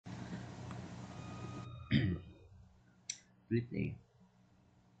Replay.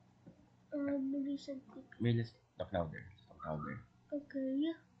 Recently. Wait, let's talk louder. Let's talk louder.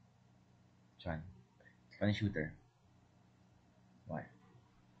 Okay. Chan. Funny shooter. Why?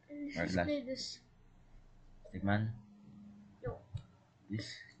 Let's Glass. play this. Stickman? No.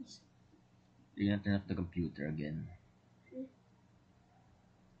 This? You're gonna turn off the computer again.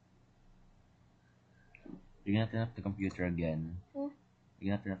 You're gonna turn off the computer again. Huh?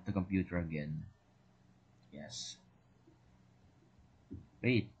 You're gonna turn off the computer again. Yes.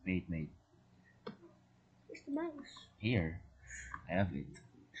 Wait. Where's the mouse? Here. I have it.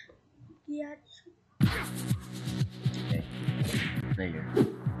 Yeah. Okay. Player.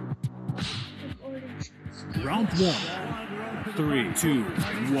 Orange. Round one. 3, 2,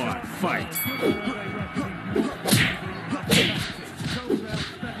 1, fight.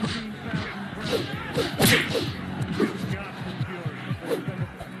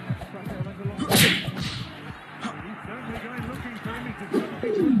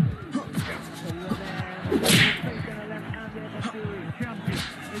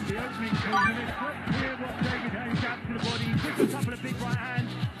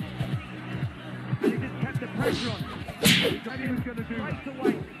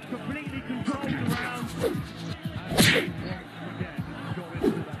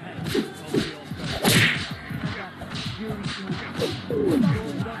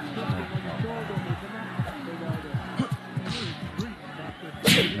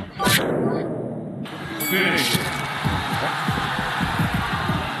 Finish.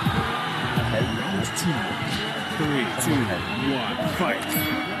 Round 2. 3, 2, 1, fight.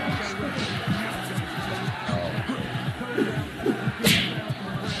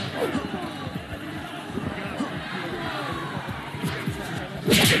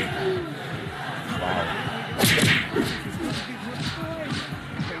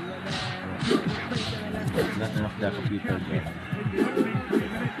 Not enough the computer again.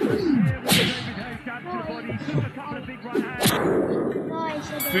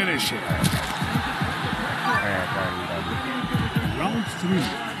 Finish it. Alright. Round 3.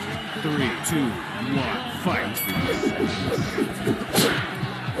 3, 2, 1, fight.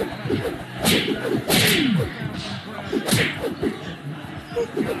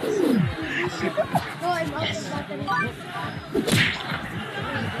 No, I'm out of battery.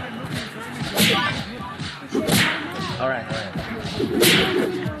 Alright.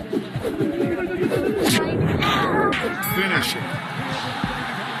 Finish it.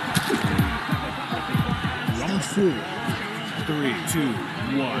 Round 4. 3, 2,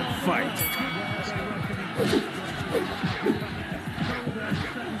 1, fight.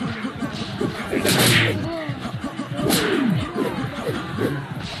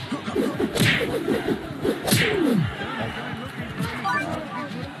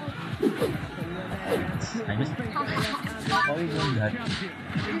 I missed it. How are you doing that?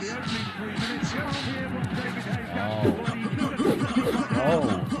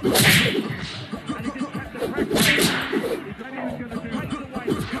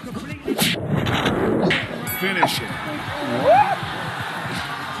 Finish it.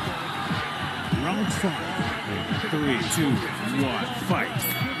 Round 5. 3, 2, 1, fight.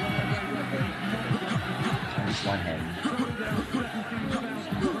 Just one hand.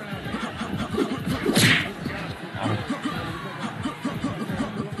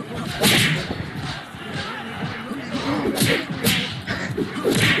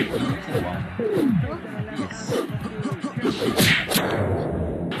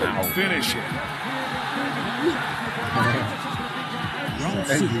 Finish it. Round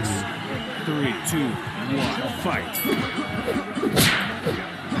 6. 3, 2, 1, fight.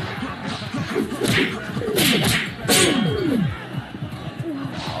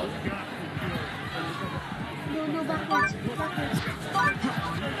 No, backwards.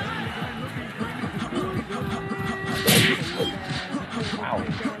 Wow.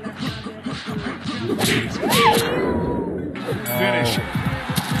 Finish it.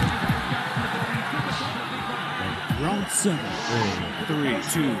 Round 7. 3,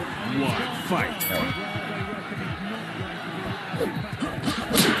 2, 1, fight.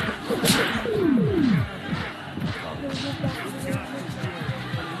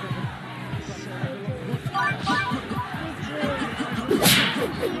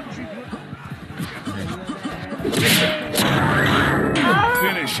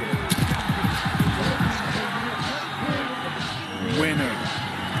 Finish it. Winner.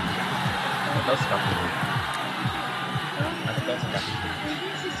 That was complicated. I think that was complicated.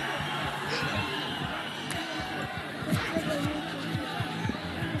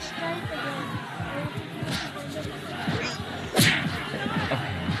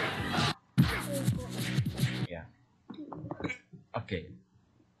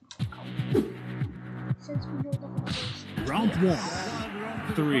 Round one.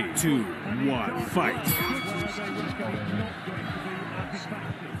 3, 2, 1, fight.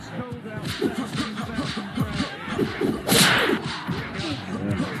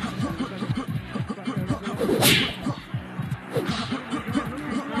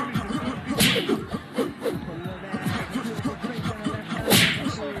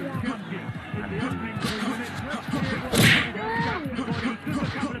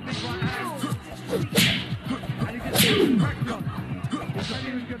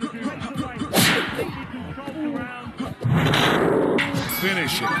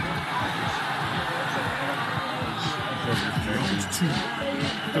 Finish it. Round 2.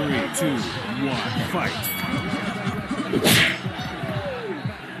 3, 2, 1, fight.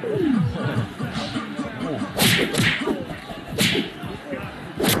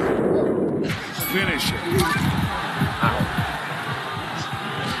 Finish it.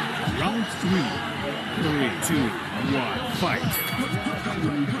 Round 3. 3, 2, 1, fight.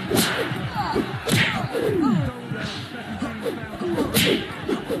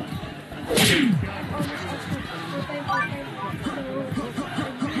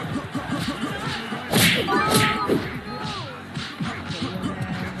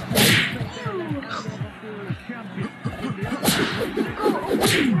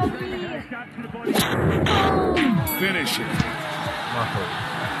 Finish it.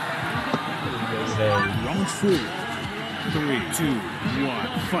 Round 4. 3, 2, 1,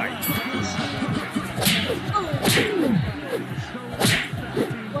 fight.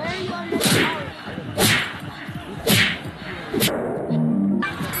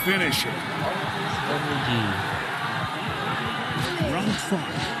 Finish it. Round 5.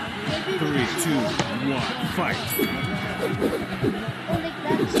 3, 2, 1, fight.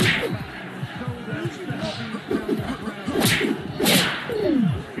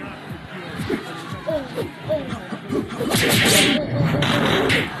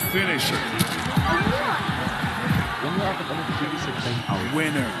 Finish it.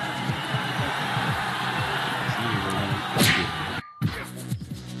 Winner.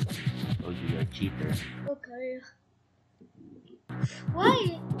 Oh, you're a cheater. Okay. Why?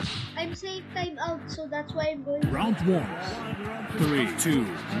 I'm saying time out, so that's why I'm going. Round 1. 3, 2,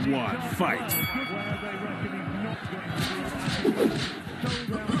 1, fight.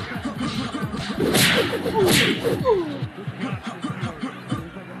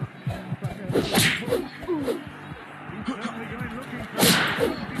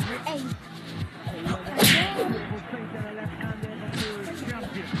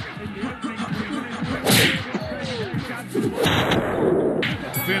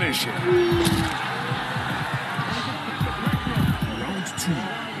 Finish it. Round 2.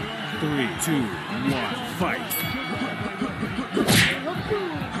 3, 2, 1, fight.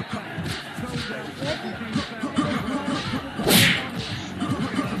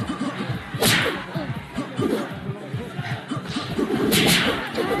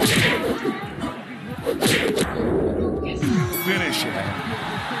 Finish it.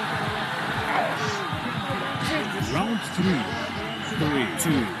 Round 3. 3, 2,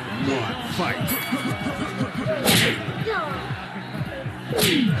 1, fight.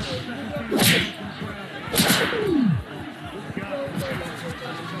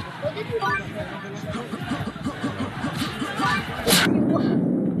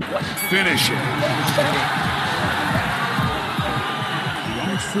 Finish it.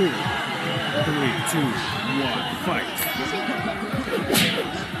 Round 4. 3, 2, 1, fight.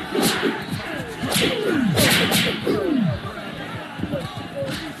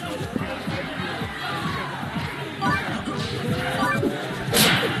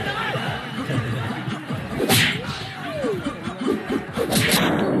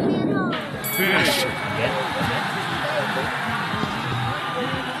 Finish it.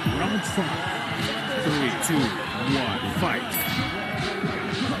 Round 5. 3, 2, 1, fight.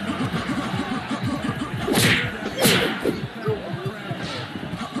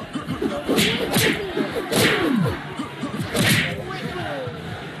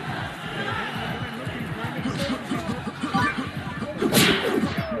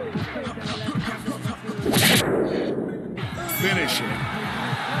 Finish it.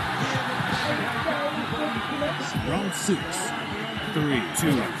 Round 6. 3, 2,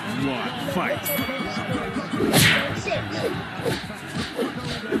 1, fight.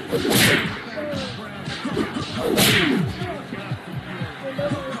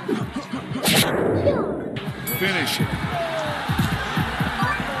 Finish it.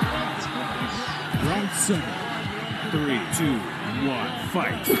 Round 7. 3, 2, 1,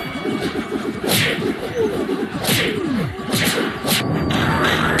 fight.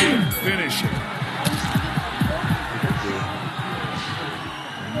 Finish it.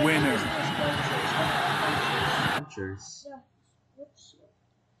 Winner. Punchers. Yeah. Whoops.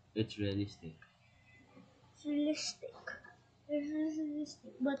 It's realistic. It's realistic. It's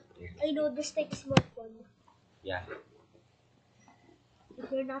realistic. But I know the stick is more fun. Yeah.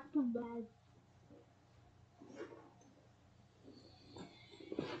 If you're not too bad.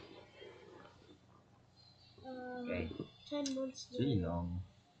 Okay. 10 months It's really later. long.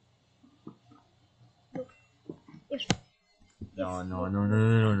 If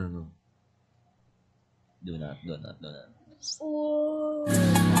No. Do not. oh.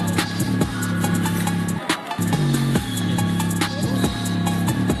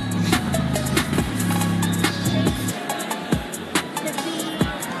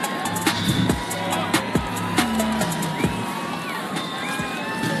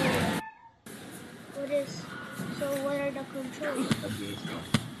 What are the controls? Okay,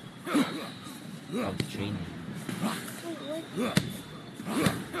 of training. Wait,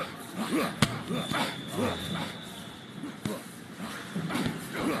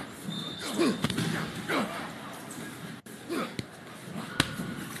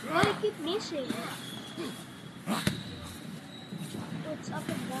 why I keep missing? What's up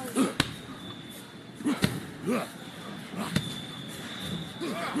and down?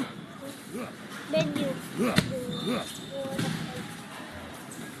 Menu.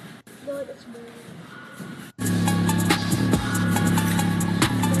 No, that's boring.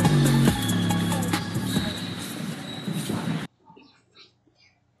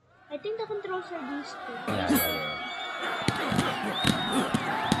 I think the controls are these two. Yeah.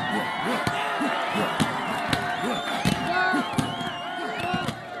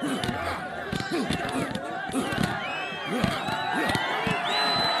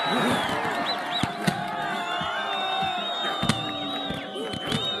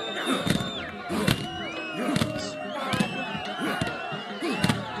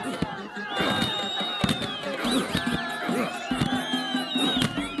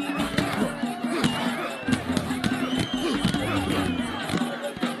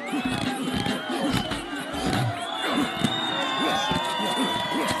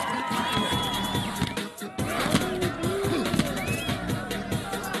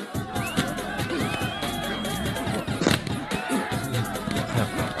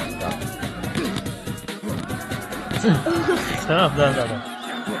 Stop.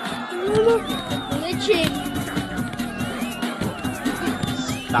 Glitching.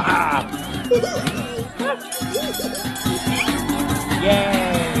 Stop!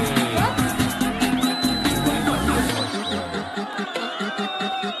 Yay!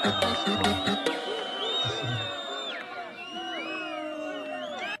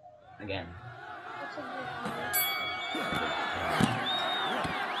 Again. That's a good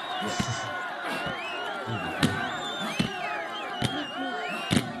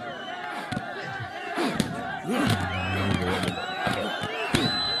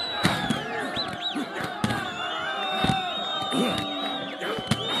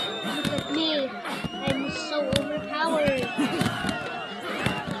Look at me. I'm so overpowered.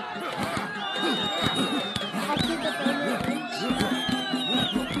 After the timer ends, you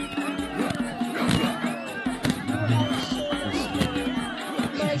are so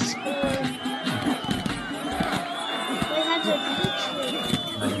my score. My hands are glitching.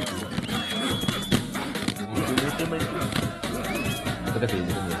 Look at me. Look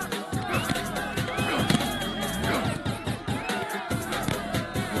at me.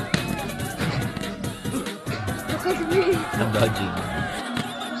 I'm dodging.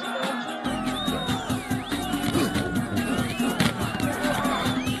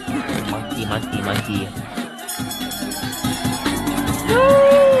 Monkey.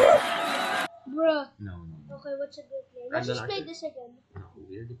 Bruh. No. Okay, what's a good play? Let's just play this again. No,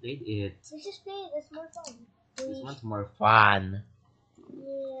 we already played it. Let's just play it. It's more fun. This one's more fun.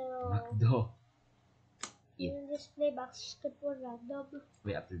 Yeah. Macdo. We'll just play basketball random.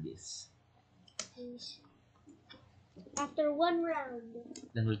 Wait, after this. Please. After one round.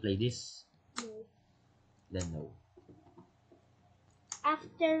 Then we'll play this. No. Then no.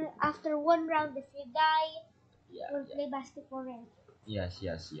 After one round, if you die, we'll Yeah. play basketball random. Yes.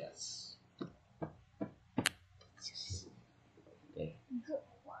 Okay. Go.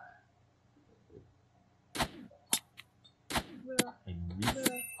 Bruh. I'm weak.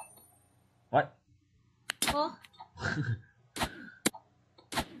 Bruh. What? Huh?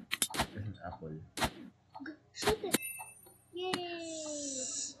 There's an apple. Shoot it. Yay.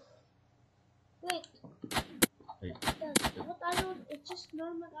 Wait. What arrow? It's just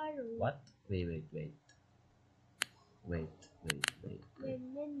normal arrow. What? Wait. Then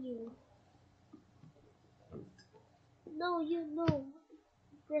menu. No, you know.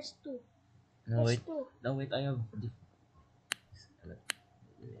 Press 2. No, Press wait. 2. No, wait. I have.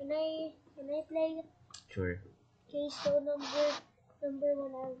 Can I play? Sure. Okay, so number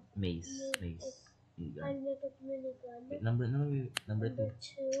 1 I'll Maze. make Maze. it. Minigun. I'll make it minigun. Wait, number 2. Number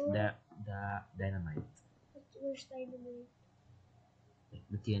 2. The dynamite. Where's dynamite?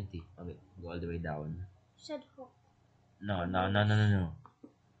 The TNT. Okay, go all the way down. Said hawk. No.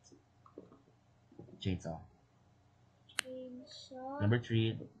 Chainsaw. Chainsaw. Number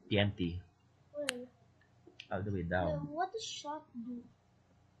 3, TNT. Well, All the way now, down. what does shot do?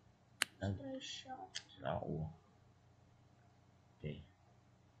 Um, Try shot. Oh. Okay.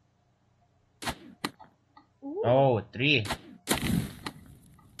 Ooh. Oh, 3.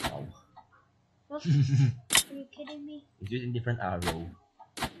 Wow. What? Are you kidding me? It's using different arrow.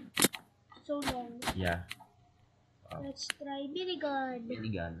 So long. Yeah. Wow. Let's try minigun.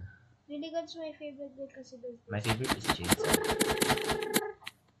 Minigun. Minigun's my favorite because it does this. My favorite is chainsaw.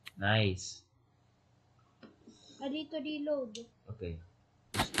 Nice. I need to reload. Okay.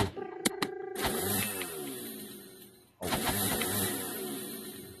 Let's do. Oh.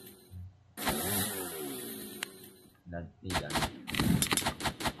 Not minigun.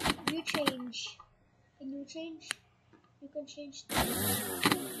 You change. Can you change? You can change the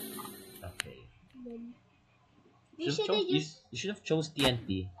Okay. then. You should have chose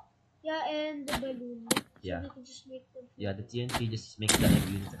TNT. Yeah, and the balloon. Yeah. So we can just make them. Yeah, the TNT just makes the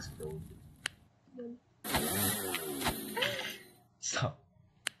enemy units explode. Then. Stop.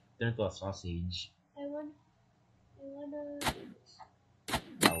 Turn to a sausage. I wanna.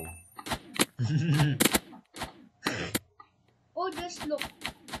 Wow. Oh, just look.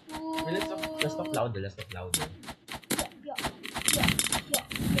 Ooh. Let's talk louder. Let's talk louder. Yeah.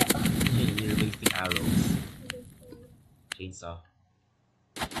 You're wasting arrows. Chainsaw.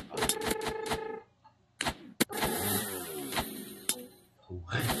 Oh.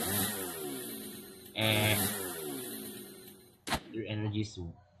 And your energy is so.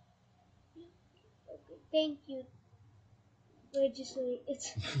 Okay, thank you. Wait, just wait.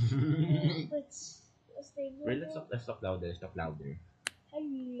 It's staying Wait, let's talk louder. Let's talk louder.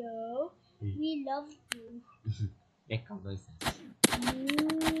 Hello. We love you. Make cow noises.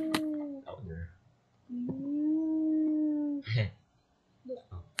 Ooh. Louder. Ooh.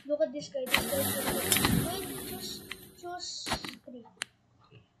 Look at this guy. This guy. Wait, just 3.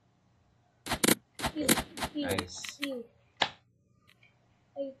 Pew. Nice. Pew.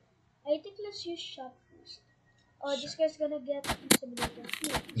 I think let's use shot first. Oh, this guy's gonna get intimidated.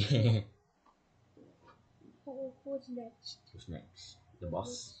 Pew. Who's next? Who's next? The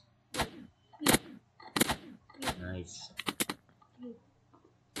boss. Pew. Nice. Pew.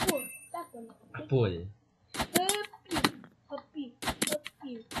 Oh, that one. Apple.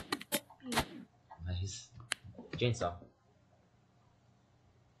 Pew. Nice. Chainsaw.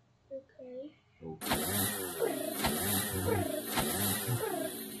 Okay. Oh.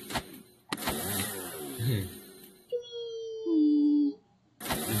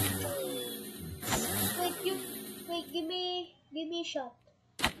 Wait, give me a shot.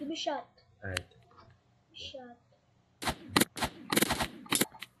 Give me a shot. Alright. Shot.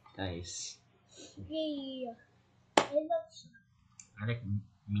 Nice. Yay. I love shot. I like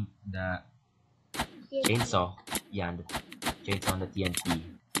the Yeah. chainsaw. Yeah, the chainsaw on the TNT.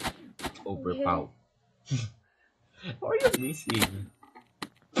 It's overpowered. What are you missing?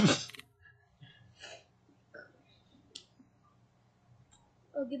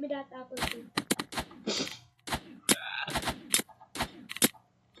 Oh, give me that apple too.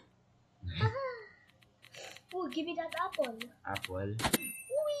 Oh, give me that apple. Apple.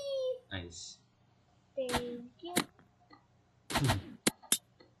 Whee! Nice. Thank you.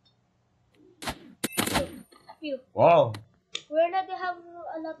 Phew. Wow. We're not gonna have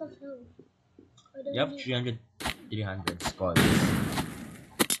a lot of health. You have 300 skulls.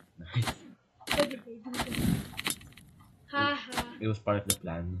 Nice. Haha. It was part of the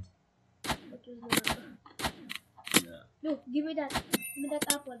plan. It was not. Yeah. No, give me that. Give me that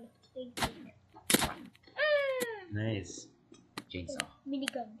apple. Thank you. Nice. Chainsaw.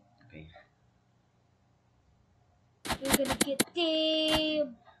 Minigun. Okay. You're gonna get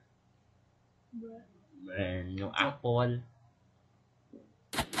him. Bruh. And yung apple.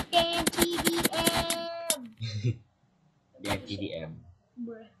 MTDM. The TDM.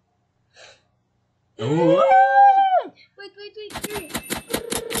 Bruh. Oh! Wait. Okay.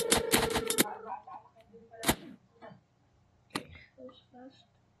 Fast.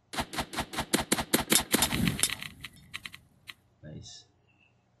 Nice.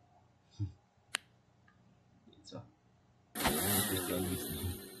 Chainsaw. Just don't miss me.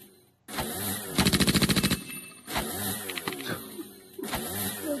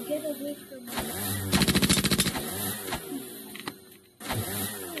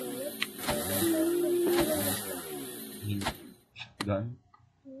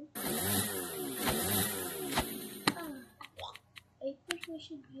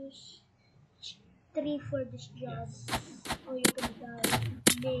 for this job. Yes. Oh, you're gonna die.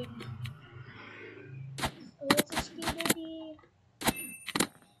 Ning. Oh, it's a skibidi.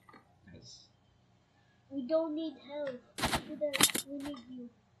 Nice. We don't need help. We need you.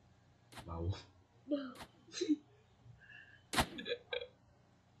 Wow. No.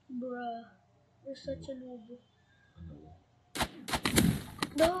 Bruh. You're such a noob. Oh,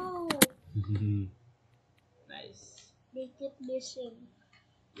 No! no. Nice. They keep missing.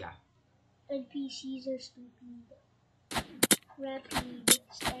 Yeah. NPCs are stupid. Rapid,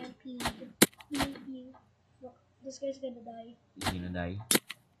 Stampede, Pew Pew. No, this guy's gonna die. He's gonna die.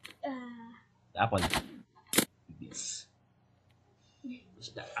 Ah, The apple. Yes. It's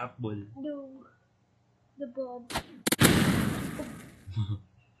the apple. no. The bomb.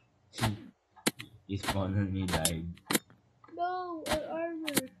 His economy died. No, our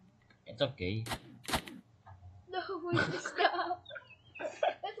armor. It's okay. No, stop.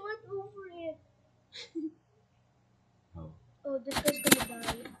 That went over it. Oh, Oh, this guy's gonna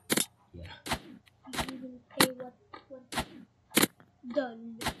die. yeah. You will pay what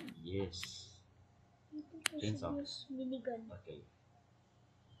done. Yes. I think I should Chainsaw. use minigun. Okay.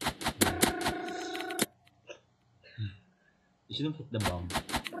 You shouldn't hit the bomb.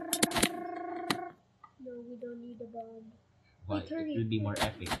 No, we don't need a bomb. Why? Wait, hurry. It will be more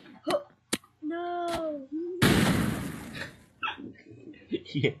epic. No!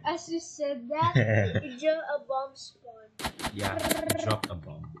 Yeah. As you said that, it just a bomb spawned. Yeah. Drop a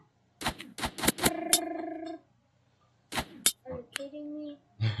bomb. Are you kidding me?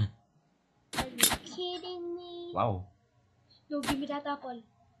 Are you kidding me? Wow. No, give me that apple.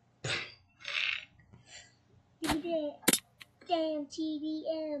 Give me that. Damn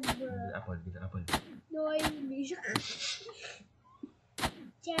TDM, With bro. the apple. With the apple. No, I miss.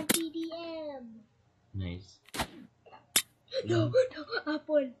 Damn TDM. Nice. No,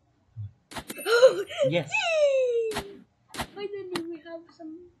 apple. Yes. Finally, we have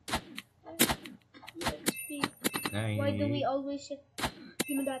some XP. Nice. Why do we always hit?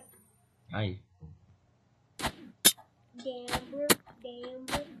 Give me that. Ay. Damn.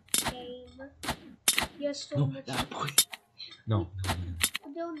 Yes, so No, much. the apple. No.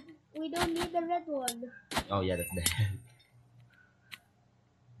 We don't need the red one. Oh yeah, that's the head.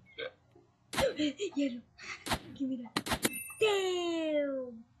 Yellow. Give me that.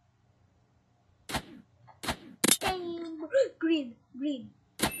 Damn. Green. Whee!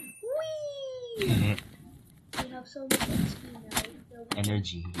 We have so much XP now. No,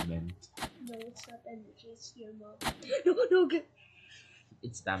 Energy, he meant. no, it's not energy. It's your mom. No, good.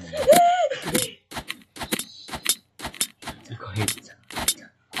 It's stamina. Be quiet.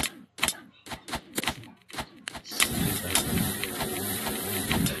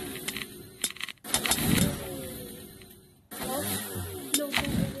 Oh, no, go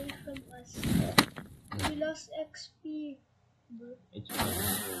away from us. We lost XP. Bro. It's fine.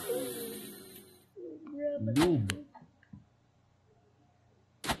 Bro, but Noob.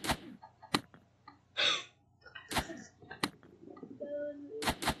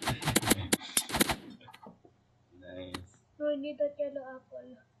 Nice. No, I need that yellow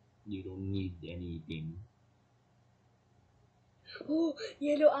apple. You don't need anything. Oh,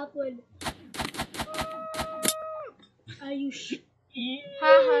 yellow apple. Are you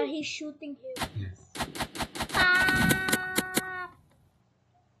Haha, he's shooting him. Yes.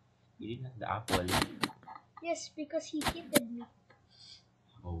 You didn't have the apple. Yes, because he hit me.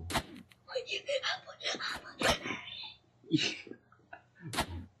 Oh. Apple.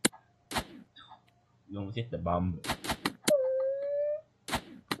 You almost hit the bomb.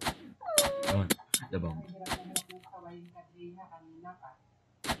 Oh, the bomb.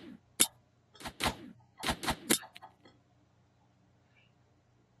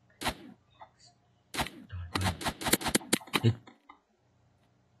 Hit.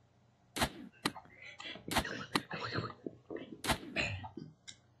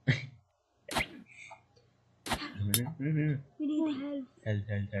 We need help.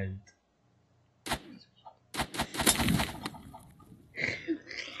 Health.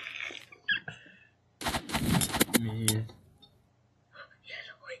 Miss.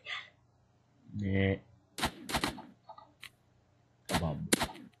 Meh. A bomb.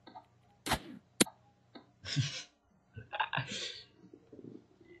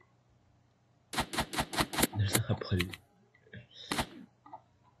 There's an apple.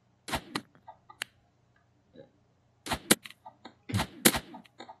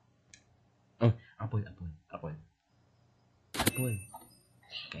 Oh, apple.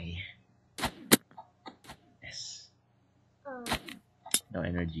 Okay. Yes. No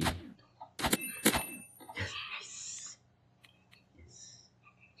energy. Yes.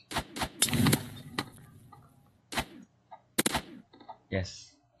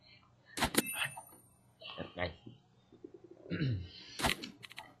 Yes. That's nice.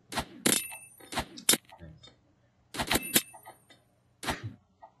 Nice.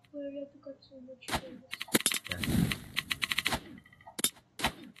 Where have you got so much things? Yeah.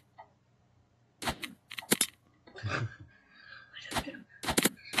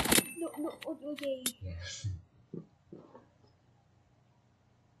 No, okay. Yes.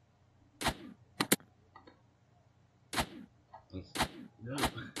 Nice. No.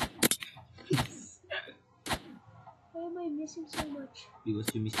 Why am I missing so much?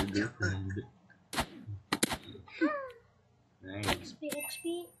 Because you miss your girlfriend. Nice.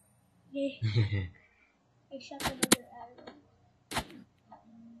 XP. Yeah. I shot another arrow.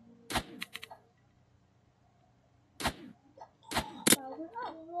 Power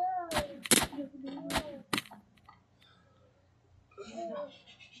up.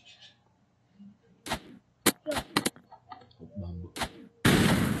 Bamboo.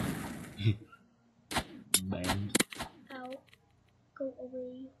 Bang. Ow. Go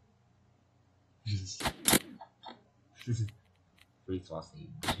away. Free sausage.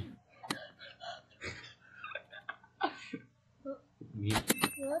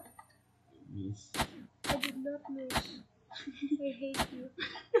 What? Yes. I did not miss. I hate you.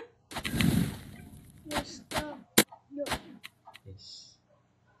 No, stop. No. Yes.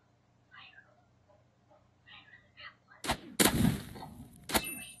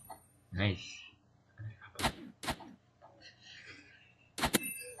 Nice.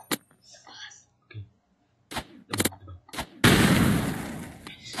 Okay. Diba?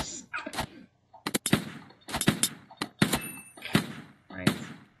 Nice.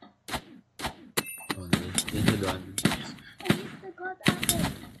 Oh, nice. It's a gun. I hit the god apple.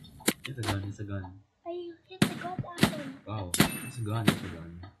 It's a gun. It's a gun. I hit the god apple. Wow. It's a gun. It's a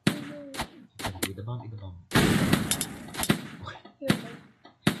gun. I know. Eat the bomb. Eat the bomb. Here, like.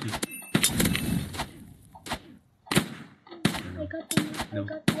 I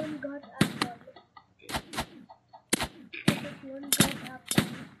got one god apple. I got one god apple.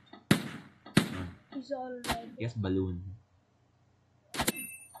 He's all red. Yes, balloon.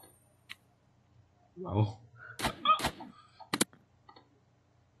 Wow.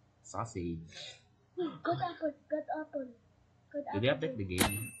 Sausage. God apple. God apple. God apple. Did they update the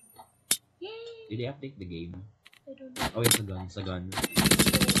game? Yay! Did they update the game? I don't know. Oh, it's a gun. It's a gun.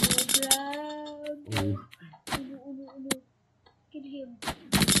 Ground. Oh. Uno. Kill him. Kill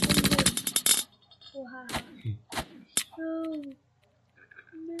him. Oh, haha. No.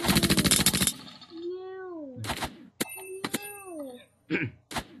 No. No. No.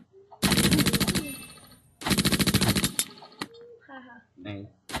 Haha. Nice.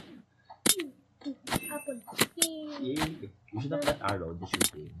 Apple. Yay. Yay. You should have that arrow, the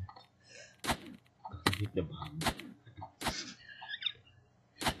shooting. Hit the bomb.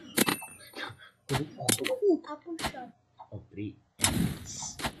 Apple shot. Oh, 3.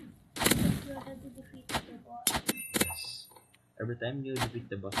 You had to defeat the boss. Yes. Every time you defeat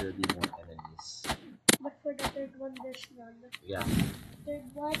the boss, there will be more enemies. But for the third one, there's none. Yeah.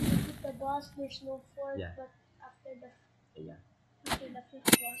 Third one, you defeat the boss, there's no fourth, Yeah. but after the Yeah.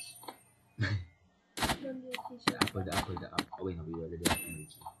 fifth boss, no new episode. The apple. Oh, wait, no, we already have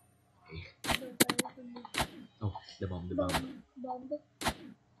energy. Okay. No, parang hindi. Oh, the bomb. Bomb.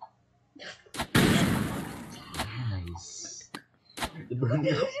 Nice. The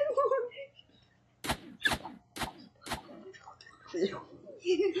burning.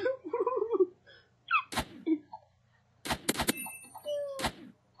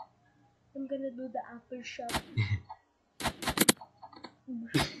 I'm gonna do the apple shot.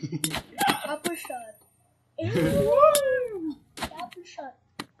 Apple shot. The apple shot.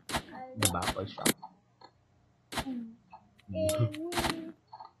 The apple shot.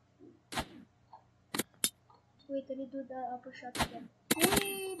 Wait, let me do the apple shot again.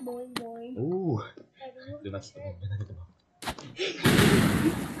 Wee, boing, boing. Ooh. I don't know. That's the bomb. That's the bomb.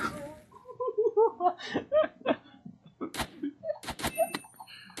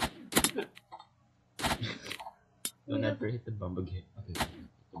 Don't ever hit the bomb again. Okay, hit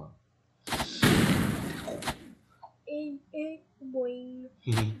the bomb. Boing.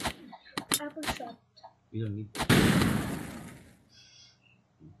 Apple shot. You don't need to.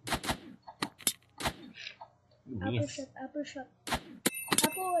 Apple shot. Apple shot.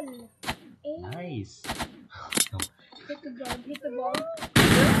 Apple. Nice. No. Hit the bomb. Hit the bomb.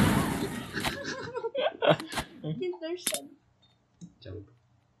 Henderson. Jump.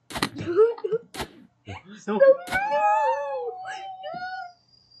 No. No. No.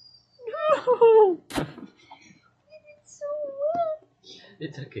 You did so well.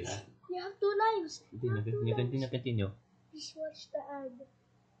 It's okay. You have 2 lives. Continue. You Just watch the ad.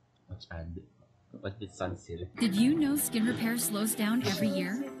 What's ad? What's with Sunsil? Did you know skin repair slows down every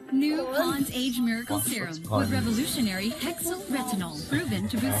year? New Pond's Age Miracle Pond's, Serum what's with Pond's? revolutionary hexyl retinol, proven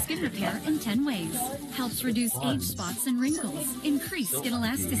to boost skin repair in 10 ways. Helps reduce age Pond's? spots and wrinkles, increase skin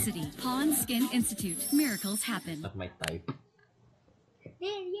elasticity. Pond's Skin Institute. Miracles happen. Not my type. There,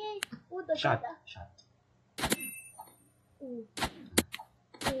 yay! Oh, the Shot. shot. Shot. Oh.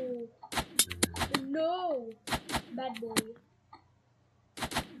 Oh. No! Bad boy.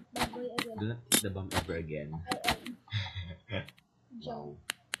 Bad boy again. Do not hit the bomb ever again. I am. Jump.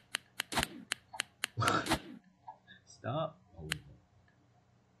 Wow. Stop. Oh.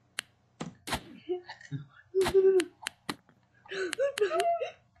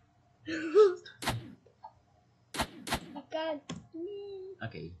 You can't.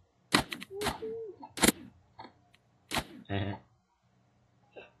 Okay.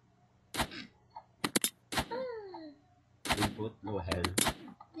 We both know hell.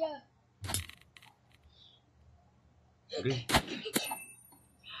 Yeah. Okay.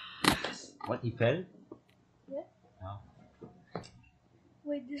 What, he fell? Yeah. Oh.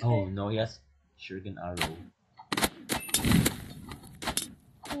 Wait, this Oh guy. no, he has shuriken arrow.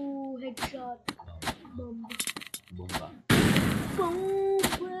 Oh, headshot. Oh, Bomb. bomba.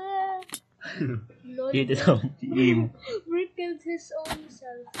 Bomba. Lord, He did on team. Rick killed his own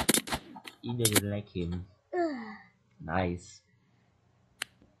self. He didn't like him. Ah, Nice.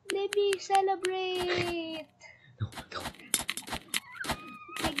 let me celebrate. No, no.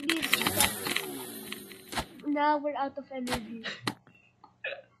 Take this. Now we're out of energy.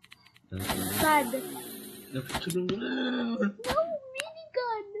 Sad. No, No,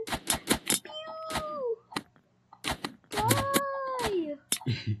 minigun. Pew. Die.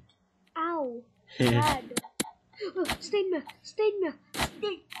 Ow. Sad. Oh, stain me. Stain me.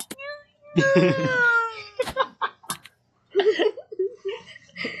 Stain.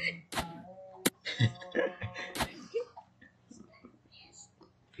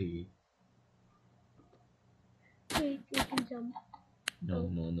 Okay. Wait, you can jump. No,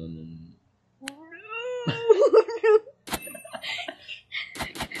 no, no, no, no.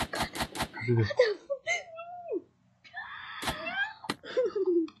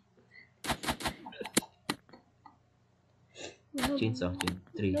 Chainsaw,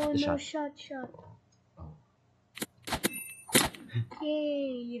 three, No, the no, shot. shot. Oh,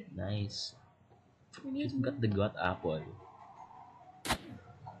 Yay. nice. We need She's got the god apple.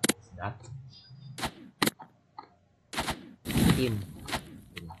 What's that? Team.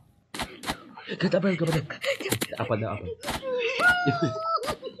 God apple, god apple. Apple na apple.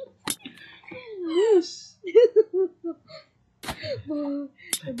 Yes. Bam,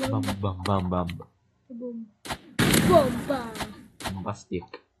 bam, bam, bam. Boom. Bomba. Bombastic.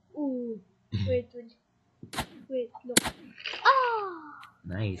 Ooh. Wait. Look. Ah!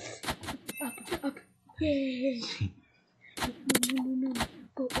 Nice. Up. Yay. No.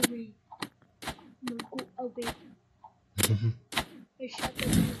 Go away. No, go away. I shot the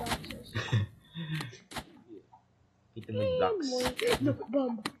two boxes. Hit him with blocks. No,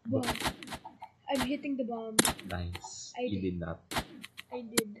 bomb. I'm hitting the bomb. Nice. I You did. did not. I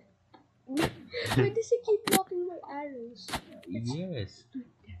did. Why does he keep blocking my arrows? Yes.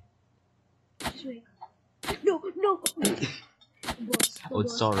 Just wait. No. Boss. Oh,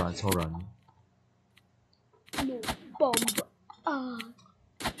 it's Sauron. No. Bomb. Ah.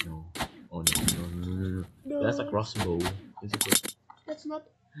 No. Oh no. No. That's a crossbow. Is it? That's not.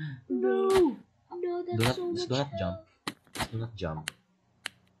 No. No, Do that's so not, much. do not jump. Do not jump.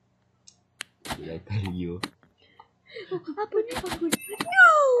 Did I tell you? Apple.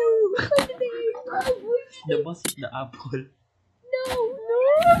 No! Apple. The boss hit the apple. No.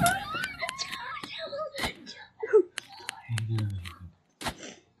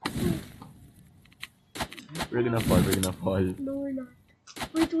 We're gonna fall. No, we're not.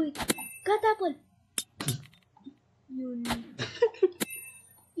 Wait. Got apple. Yun.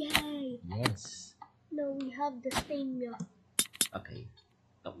 Yay. Yes. Now we have the stain milk. Okay.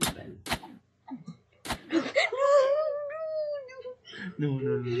 Top the bell. No.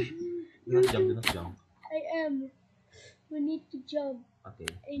 Do not jump. I am. We need to jump. Okay,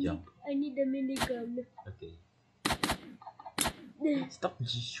 I jump. need a minigun. Okay. Stop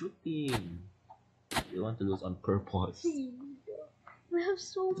shooting. You want to lose on purpose. We have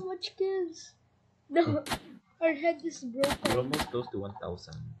so much kills. No, our head is We're broken. almost close to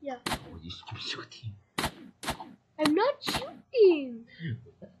 1,000. Yeah. Oh, you keep shooting. I'm not shooting.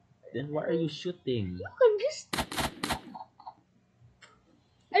 Then why are you shooting? Look, I'm just.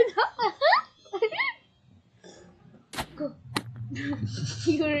 I'm not. Go.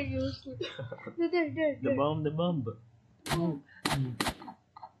 You're useless. There. The bomb. No.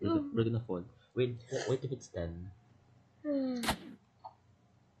 We're gonna fall. Wait if it's 10.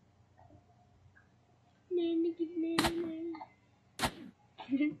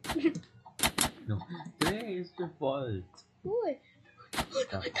 No. Hey, it's your fault. What?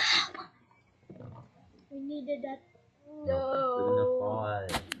 Stop. We needed that. No. We're gonna fall.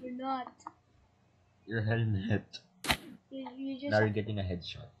 We're not. Your helmet. You just. Now you're getting a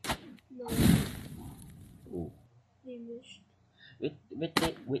headshot. No. Oh. They missed. Wait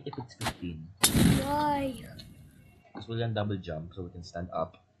if it's 15. Why? Because we're gonna double jump so we can stand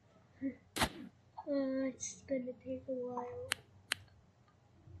up. It's gonna take a while.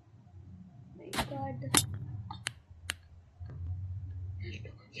 My God.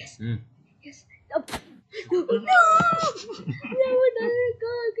 Yes. Yes. Oh. No! No, another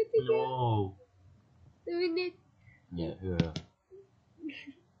go. Good to go. No. A minute. Yeah.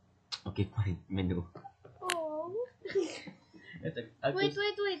 Okay, fine. Menu. Oh. Wait.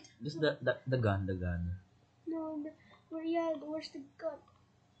 Wait. Just the gun. No, where's the gun?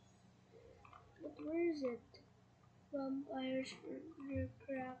 But where is it? Vampires,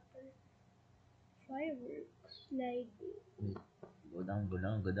 cracker, fireworks, lightning. Wait. Go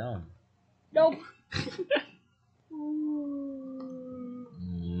down. Nope. Ooh.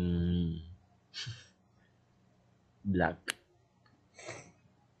 Black.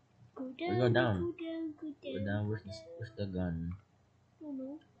 Go Go down. Go down. Where's the gun? Oh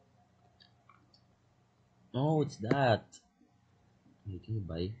no. Oh, it's that. Wait, can you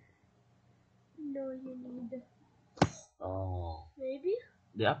buy? No, you need. Oh. Maybe?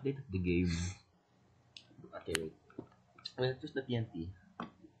 They updated the game. Okay, wait. Well, just the TNT.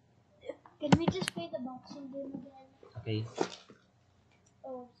 Can we just play the boxing game again? Okay.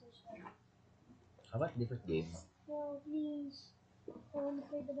 Oh, I'm so sorry. How about different game? No, please. I want to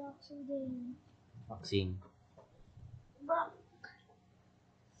play the boxing game. Boxing. But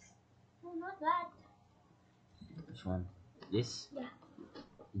no, not that. Which one? This? Yeah.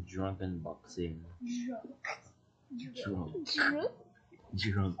 Drunken boxing. Drunk.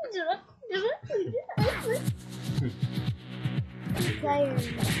 Tired.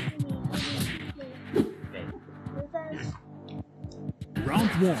 Okay.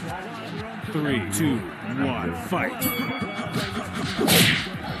 Round 1. 3, 2, 1, fight.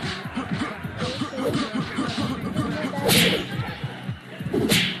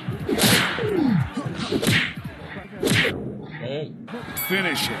 Hey.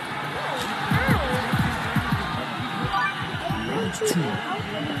 Finish it. Round 2.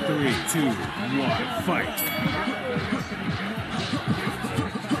 3, 2, 1, fight.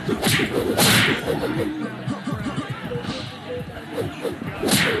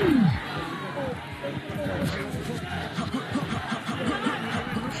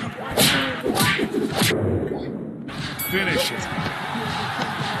 Finish it.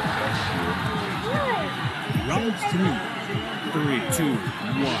 Round 3. 3, 2,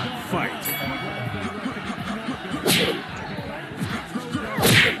 1, fight.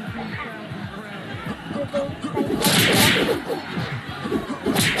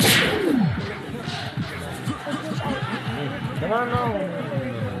 Come on, no.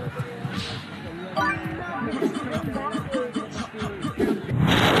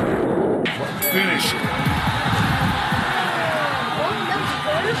 Finish it.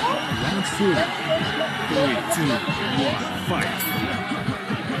 Round 4. 3, 2, 1, fight.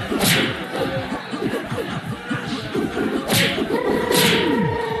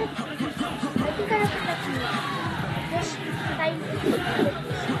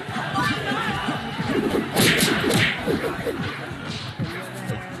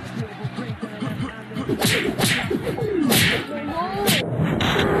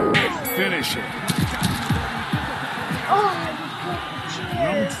 Finish it.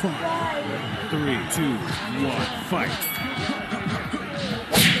 Round 5. 3, 2, 1, fight.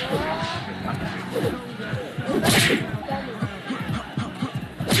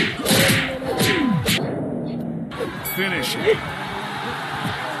 Finish it.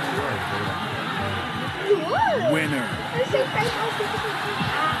 Winner.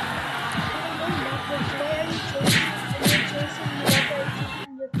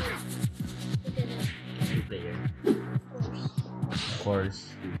 Two player. Of course,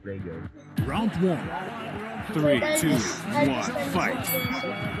 two player. Round 1. 3, 2, 1, fight.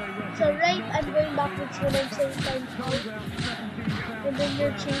 So right, I'm going backwards when I'm saying time out. And then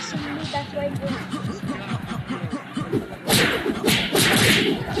you're chasing me, that's why I'm going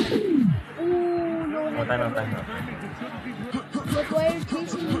Ooh, no, Oh, time out. But why are you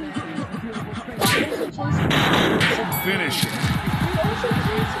chasing me? You're also chasing me. Finish it. You're also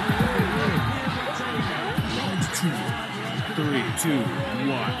chasing me. Round 2. 2, 1,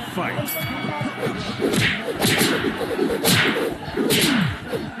 fight.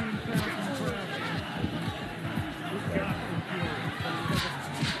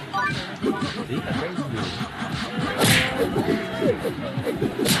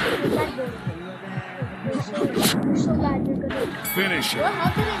 You're so bad, you're gonna... Finish Well, it. how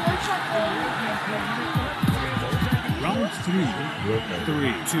did I one-shot Round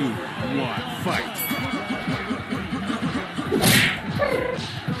 3, 2, 1, fight.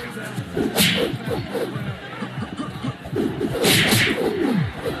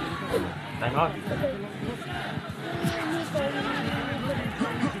 Time out.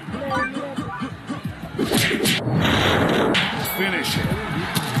 Finish it.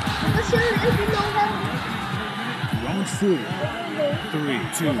 Because if you know that... Round 4, 3,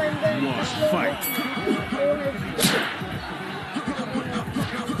 2, 1, fight.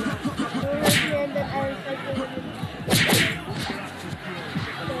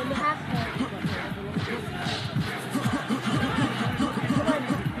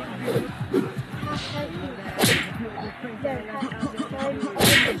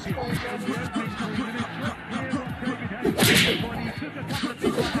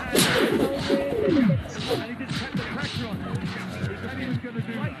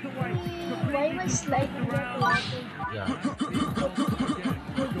 Why am I sliding that water? Yeah.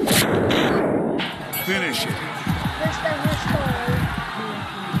 Finish it. First time restore.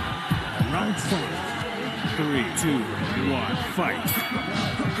 Round 4, 3, 2, 1, fight.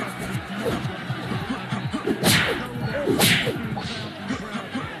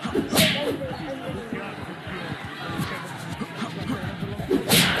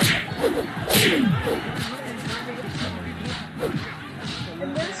 I'm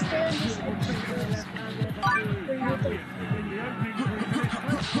gonna stay on this experience for you to...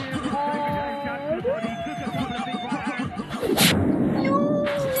 No!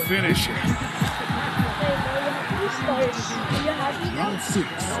 Finish it. Okay, now you have 2 stars. Are you happy now? Round 6,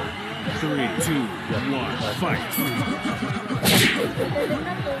 3, 2, 1, fight.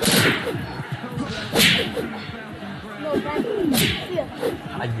 No, back. Here.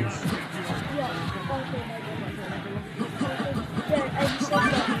 I just. Yeah. Okay, there, I just said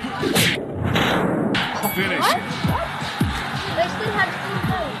that. Finish What? it. I still have 2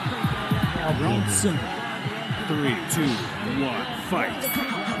 stars. Round 7, 3, 2, 1, fight.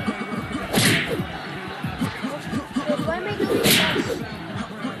 Wait, why am I doing this?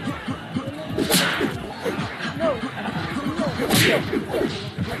 No.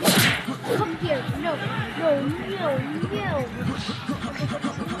 Come here. No.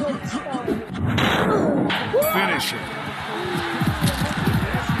 Good star. Finish it.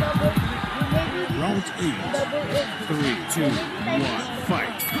 Double. Maybe Round 8, double it. 3, 2, 1,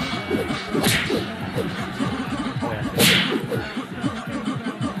 fight.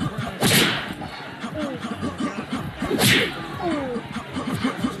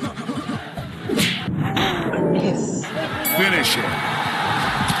 Yes. Finish it.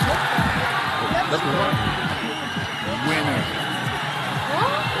 That's one. Winner.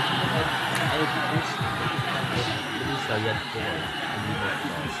 Yet 4.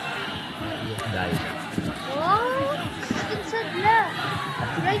 You died. What? Inside left.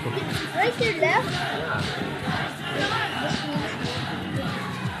 Right here left? Yeah. This means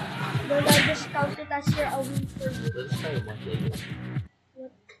well, I just count it as your a win for you. Let's try one later.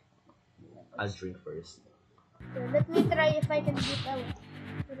 What? I'll drink first. Yeah, let me try if I can beat out.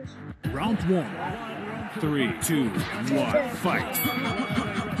 Round 1, 3, 2, 1, fight.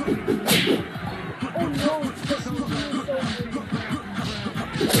 Oh no, this is so good.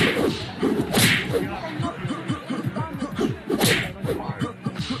 I'm not doing damage.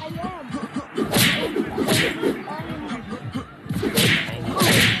 I am.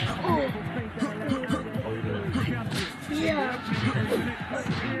 Yeah.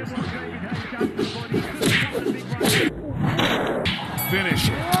 Finish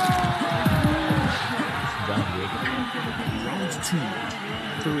it. John Wick. Round 2,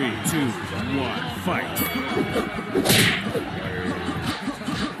 3, 2, 1, fight.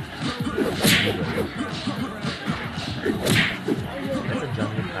 That's a John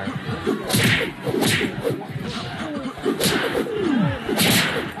Wick character.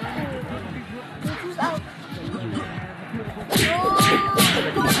 Who's out?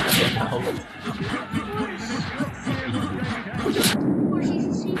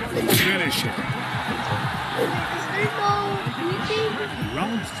 Finish it. Is there no meeting?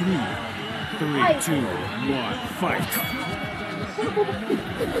 Round 3, 3, 2, 1, fight. It's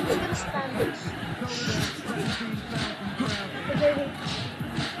gonna stand this. Okay, wait.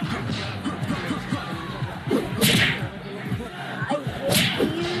 I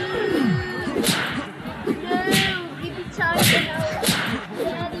give it time now.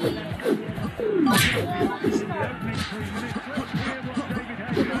 Daddy.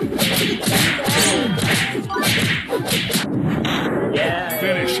 Yeah.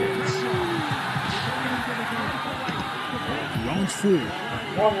 Finish it. Round 4.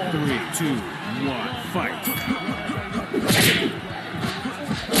 3, 2, 1, fight.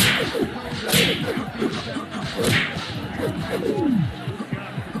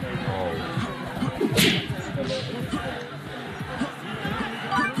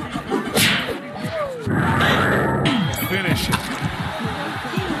 Finish it.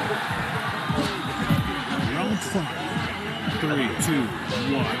 Round 5. 3, 2,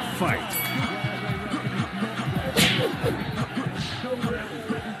 1, fight.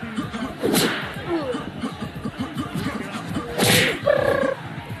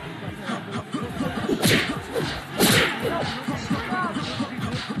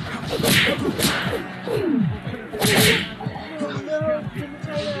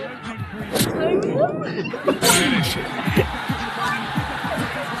 Finish it.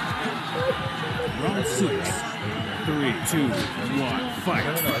 Round 6. 3, 2, 1, fight.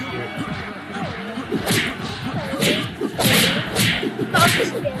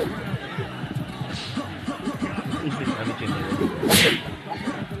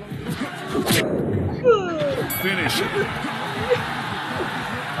 Finish it.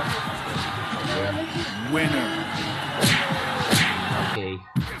 Winner. Okay.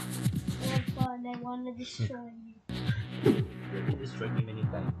 I wanna destroy you. You destroyed me many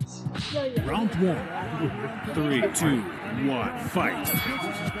times. Round 1. 3, 2, 1, fight.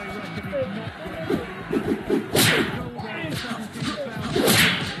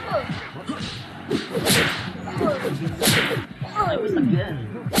 I was again.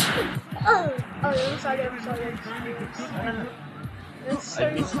 I'm sorry. I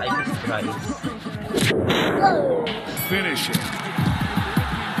missed twice. Finish it.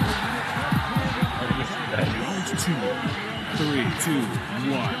 I missed twice. Round 2. 3, 2,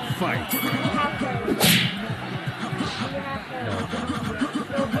 1, fight.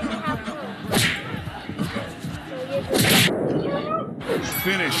 No.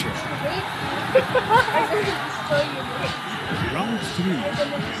 Finish it. Round 3.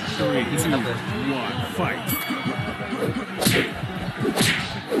 3, 2, 1, fight.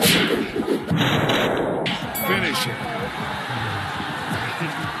 Finish it.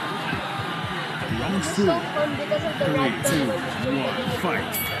 Round 4. 3, 2, 1,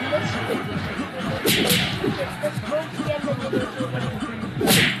 fight.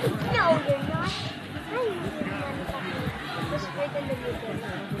 No, you're not. Just right in the middle.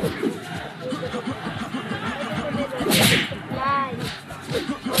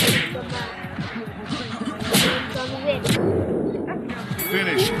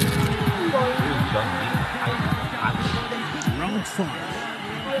 Finish it. Round 5.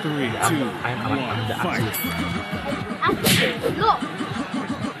 3, 2, 1, fight. Look.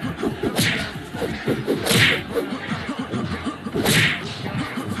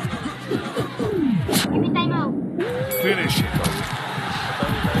 Give me time out. Finish it.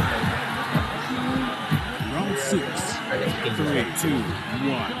 Round 6. 3, 2,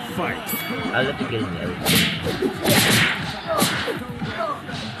 1, fight. I'll let you kill me.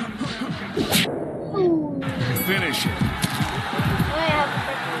 Finish it.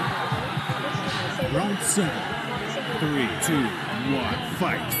 Round 7. 3, 2, 1,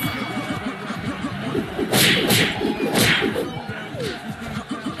 fight.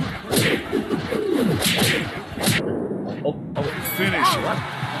 Oh. Finish it.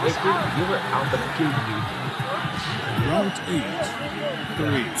 Wait, you were out of kill me. Round 8.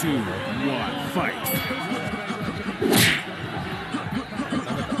 3, 2, 1, fight.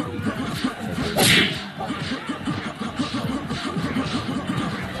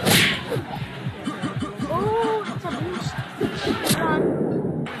 Oh, it's a boost. Run.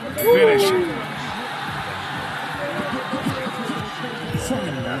 Finish it.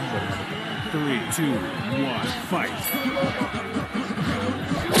 Final. 3, 2, 1, fight.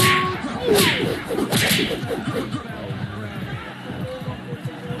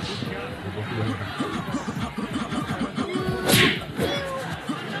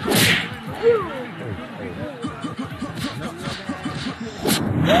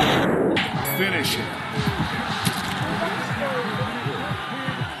 Finish it.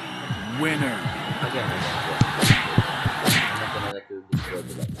 Winner. Again. I'm not gonna let you destroy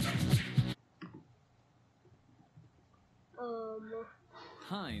the light.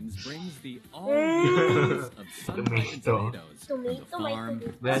 Heinz brings the all-new of sun-ripened Tomato. tomatoes from the farm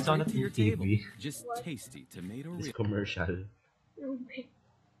Well, I saw straight that to your in TV. table. Just tasty tomato. This commercial.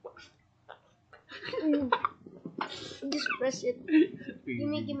 Just press it. Give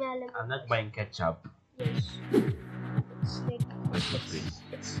me alam. I'm not buying ketchup. Yes. It's like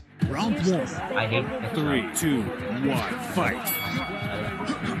Round useless. one. I hate everything. ketchup. 3, 2, 1, fight.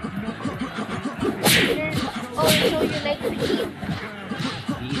 Oh, so you like to eat?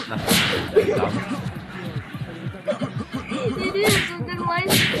 Eat not I love. It is, and then why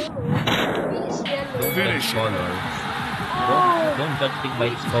is it yellow? Why is yellow? Don't Finish judge it. color. Oh! Don't judge thing by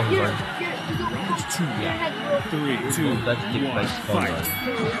its You're, color. you're, Your head broke. 3, 2, Don't judge thing by 1, its color. fight.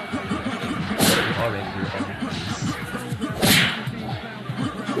 You're orange, you're orange.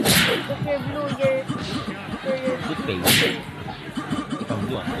 If you're blue, you're Good face. If I'm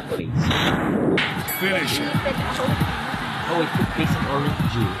blue, I'm good face. Finish it. sleeping out. Oh, wait, good face and orange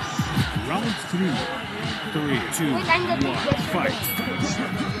juice. Round 3. 3, 2, Wait, I'm the 1, biggest. fight.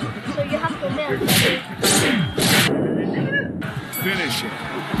 So you have to melt. Finish it.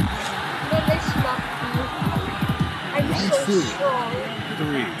 No, let's not do. I'm Round so four. strong.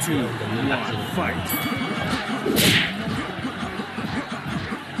 3, 2, 1, fight.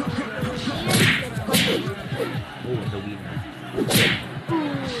 Oh, the winner.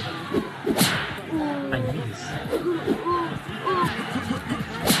 I miss.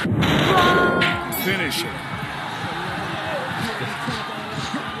 Finish it.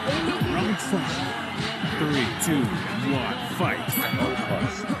 Round 5. 3, 2, 1, fight. At all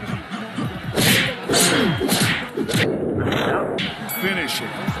costs. Finish it.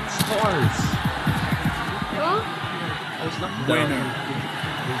 Scores! Huh? I was not Winner.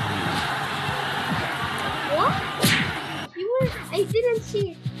 What? You were. I didn't see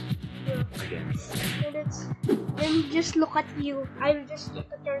it. Again. And it's. And just look at you. I'll just look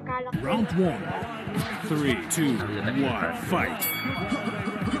at your character. Round 1. 3, 2, 1, fight.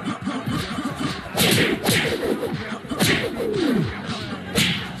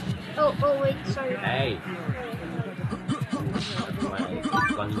 Oh, wait, sorry. Hey! That's why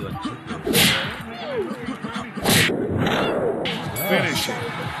I fun you on chicken. Finish it.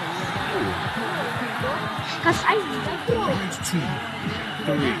 Because I like it. Round 2.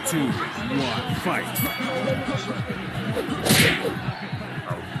 3, 2, 1, fight.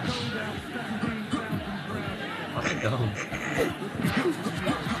 Up and down.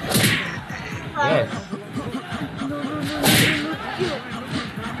 Yes!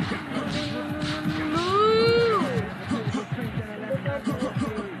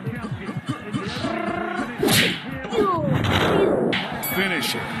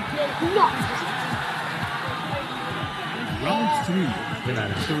 Finish it. No. Round 3.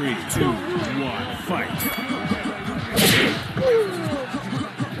 Banana. 3, 2, 1, fight.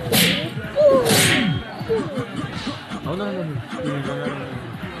 Oh, no, no, no.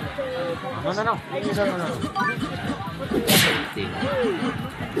 No, no, no. Thing.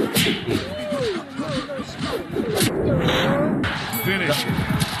 Finish it.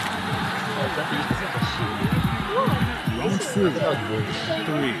 Round 4.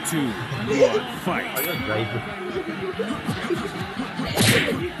 3, 2, 1, fight. Are you a driver?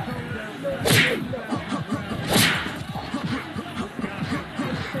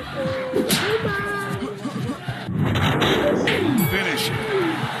 Finish it.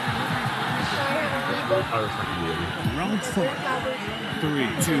 Or something. Round 5. 3,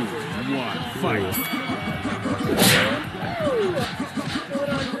 2, 1, fight.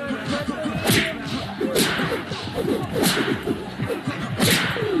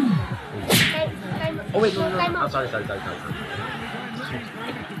 Oh wait, no, no, no. I'm sorry.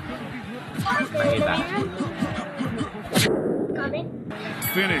 Coming?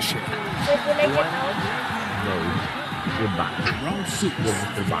 Finish it. Wait, will I get out? No. You're back. Round 6.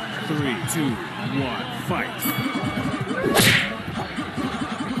 You're back. 3, 2, 1, fight.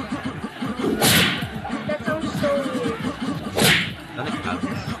 That sounds so weird. Not like Alex.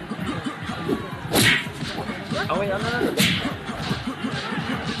 Oh wait, no.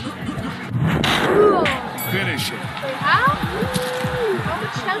 Finish it. Wait, how? How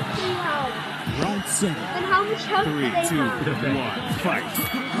much health do you have? Round 7. Then how much health 3, do they 2, have? 1, fight.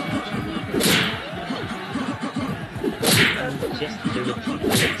 Just do the cheap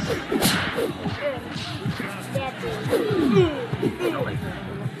Oh my god.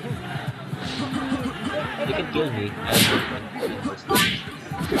 You can kill me. I have first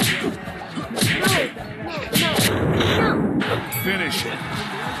No. Finish it.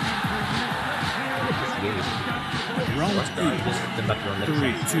 this game. Round Just 8. the background 3,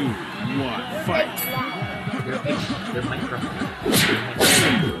 like 2, 1, fight. They're Minecraft.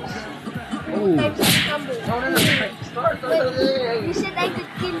 Times the combo. No. Start. Wait, you said I could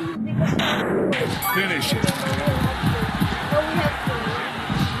kill you because Finish it. Now we have to.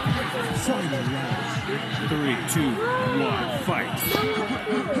 Final round. 3, 2, 1, fight.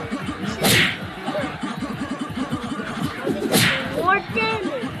 More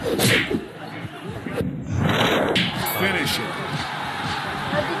damage. Finish it.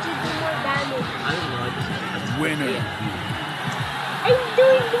 How did you do more damage? I don't know. I just Winner. I'm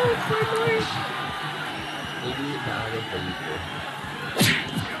doing more for more. maybe the other for you too.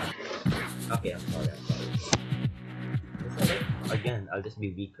 Okay, I'm sorry. It's okay. Again, I'll just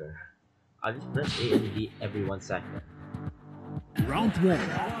be weaker. I'll just press A and B every 1 second. Round 1.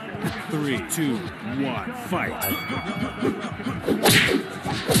 3, 2, 1, fight.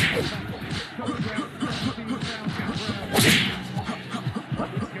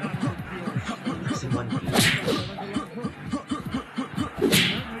 Pressing 1 key.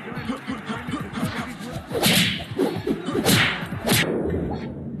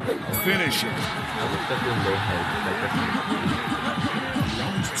 Finish it. I was touching their head by pressing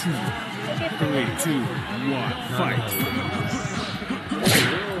Round 2. 3, 2, 1, fight.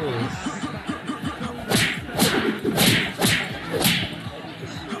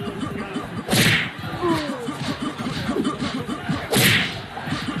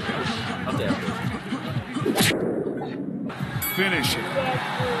 Okay. Finish it.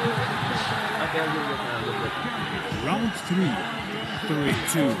 Okay, I'll do it now. Round 3. 3,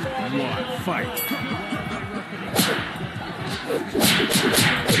 2, 1, fight.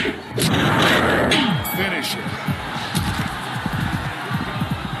 Finish it.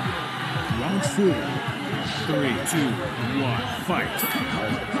 Round 4. 3, 2, 1, fight.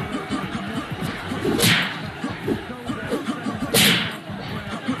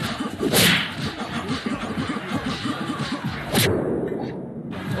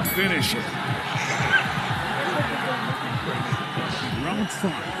 Finish it. Round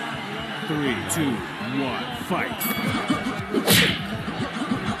 5. 3, 2, 1, fight.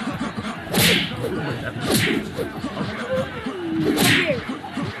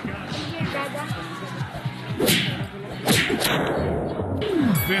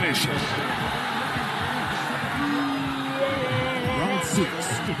 Finish it. Round 6.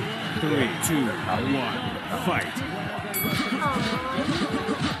 3, 2, 1, fight.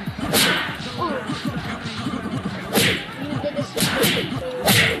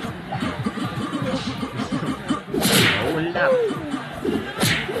 Hold up.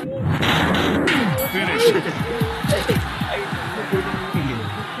 Finish it.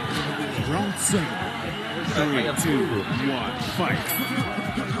 Round 7. 3, 2, 1, fight.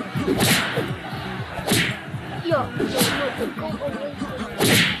 Yo, go away from me.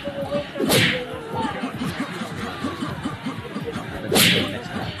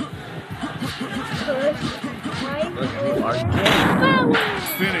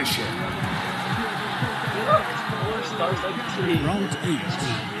 Finish it. Round 8.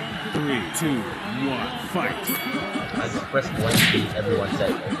 3, 2, 1, fight. I just press 1 key every 1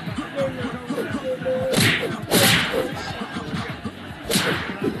 second.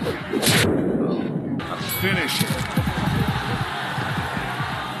 Finish it.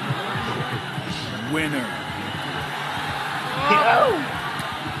 Winner.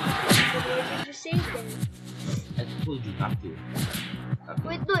 Did you save them? I told you not to.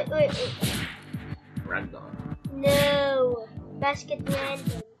 Wait. Random. No. Basket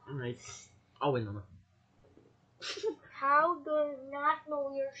random. Alright. Oh, wait, no. How do you not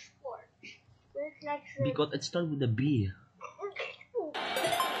know your sport? It's like Because it starts with a B. We're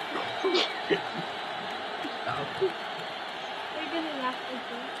gonna laugh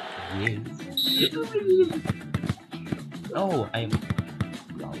again. Yes. Oh, I'm.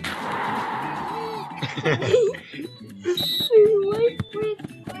 Wow. Wait.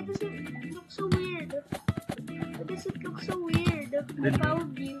 Why does it look so weird? Why does it look so weird? I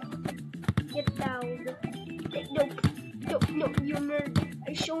found you. Get down. No, you nerd.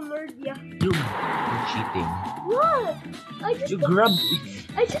 I show nerd, yeah. You're cheating. What? You grabbed it.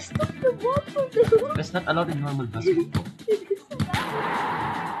 I just took the ball from the hoop. That's not allowed in normal basketball.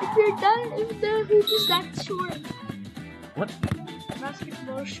 If you're done, if the hoop is that short. What?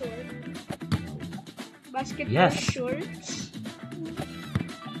 Basketball short. Basketball Yes. shorts.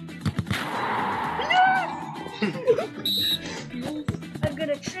 I'm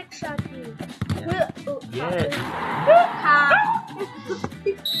gonna trick shot you. Yeah. Yes. Ha!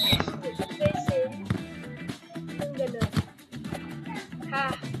 Listen. I'm gonna. Ha!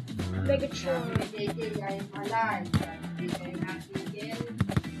 Megatron.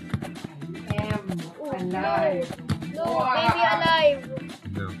 Oh, no, baby alive.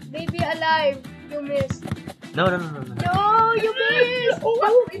 No. Baby alive. You missed. No. No, you missed.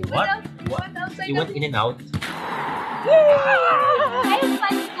 What? You went outside You went in and out. I have 5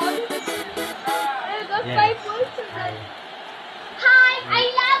 points. I got Yes. 5 points again. Hi, I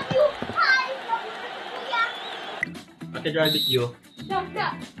love you. Hi, love you, Kuya. Okay, drive with you. No.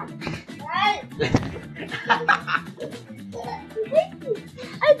 Hi.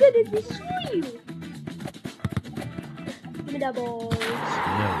 I'm gonna destroy you. Give me the balls.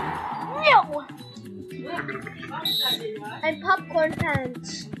 No. No. I'm popcorn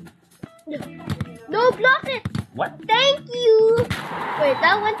pants. No, block it. What? Thank you. Wait,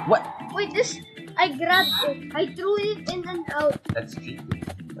 that one. What? Wait, this. I grabbed it. I threw it in and out. That's cheating.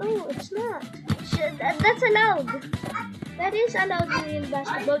 Oh, it's not. That's allowed. That is allowed in real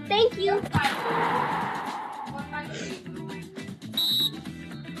basketball. Thank you.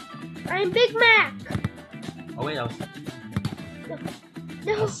 I'm Big Mac. Oh wait, I was.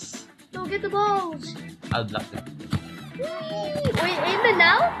 No, don't get the balls. I'll block it. Wait, in and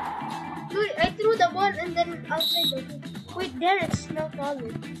out? Wait, I threw the ball and then outside the hoop. Wait, there it's not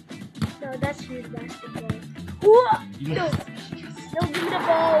falling. No, that's real basketball. Whoa! No, no, give me the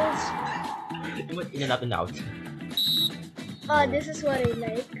balls. You went in and out and out. Oh, this is what I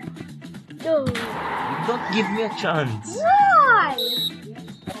like. No. You don't give me a chance. Why?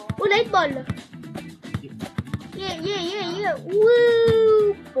 Oh, light ball. Yeah.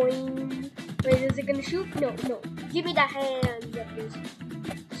 Woo! Boing. Wait, is it gonna shoot? No. Give me the hands of this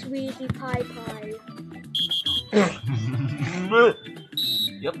sweetie pie.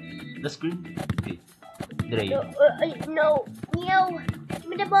 Yep, the screen. Okay. Dre. No. Meow. Give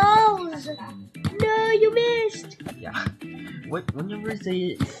me the balls. No, you missed. Yeah. Whenever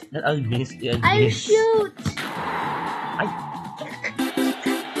say that I'll miss, I'll miss. shoot. Wait.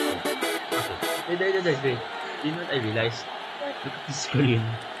 You know what I realized? What? Look at the screen.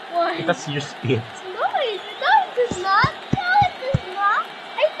 What? It has your spit. No, it does not. No, it does not.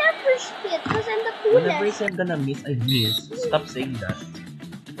 I never spit because I'm the Whenever I coolest. say I'm gonna miss, I miss. Stop saying that.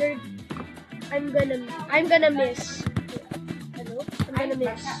 I'm gonna miss. Hello? I'm gonna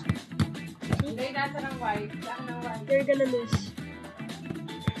miss. You're gonna miss.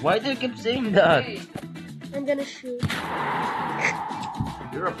 Why do you keep saying that? I'm gonna shoot.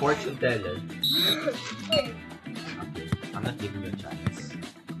 You're a fortune teller. Okay, I'm not giving you a chance.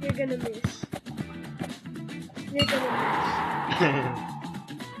 You're gonna miss.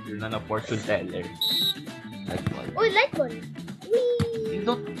 You're not a fortune teller. Like what? Oh, light ball. Whee! You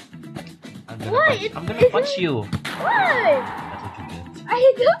don't. Why? I'm gonna punch you. Why? That's what you get.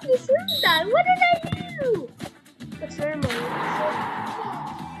 I don't deserve that. What did I do? That's normal.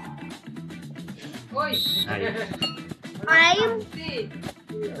 I'm.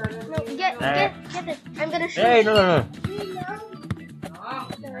 No, get it. I'm gonna shoot. Hey, no.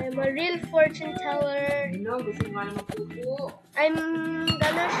 I'm a real fortune teller. I'm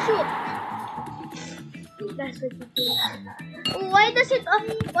gonna shoot. That's what you do. Why is it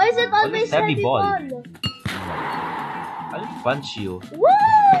always heavy heavy ball. ball? I'll punch you.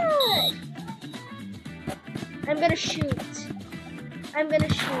 What? I'm gonna shoot.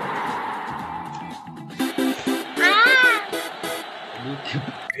 Ah!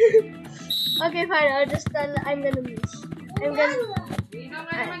 Okay, fine. I'll just tell I'm gonna miss. I'm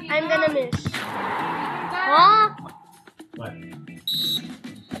gonna miss. Huh? What?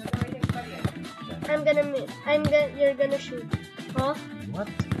 I'm gonna miss. You're gonna shoot. Huh? What?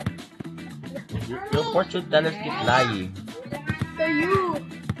 Your fortune tellers keep lying. So you.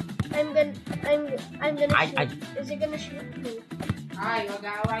 I'm gonna shoot. Is it gonna shoot? No.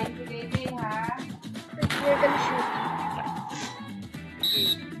 You're gonna shoot.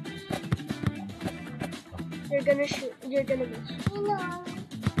 You're gonna shoot. You're gonna miss.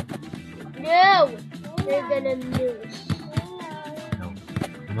 No. You're gonna miss. No.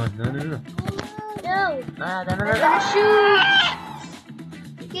 Come on, no. No. No. I'm gonna shoot.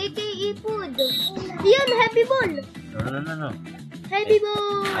 KKE food. Yan, heavy ball. No. Heavy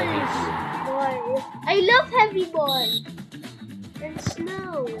ball. I hate you. Boy, I love heavy ball. And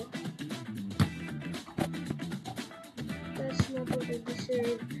snow. That's not what I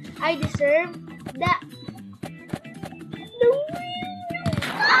deserve. I deserve that. No.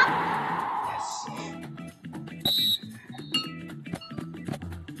 Yes.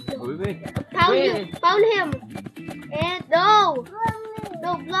 Wait. Foul him. And no. No,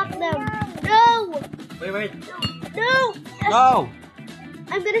 block them. No. Wait. No. Yes. No.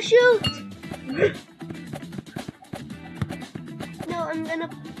 I'm gonna shoot. No, I'm gonna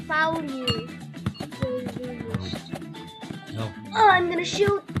foul you. No. Oh, I'm gonna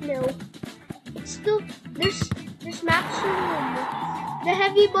shoot. No. It's still there's maximum. The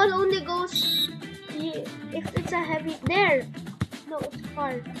heavy ball only goes if it's a heavy there. No, it's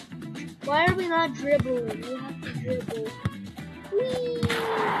far. Why are we not dribbling? We have to dribble. Whee!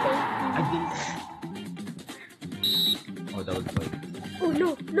 Thank I didn't. Oh, that was good. you. Oh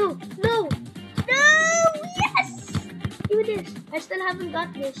no, no, no! No! Yes! Give me this. I still haven't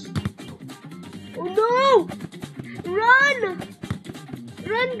got this. Oh no! Run!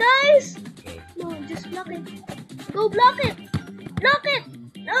 Run, guys! Okay. No, just block it. Go block it! Block it!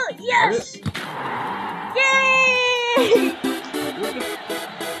 No, yes! Yay!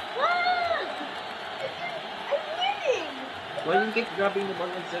 Ah! I'm winning! Why did you keep grabbing the ball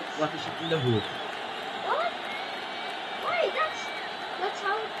and what is it in the hoop? What? Why? That's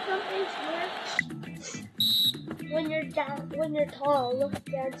how it sometimes works. When you're tall,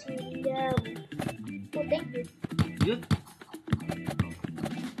 dancing down. Oh, thank you. You?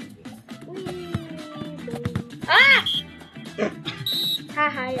 Whee! Ah!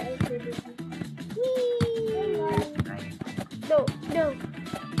 Haha, I did it. Whee! No, no.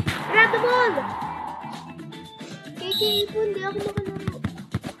 Grab the ball! KK, ipon, di ako makalaro.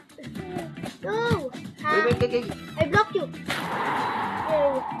 No! Ha? Wait. I blocked you.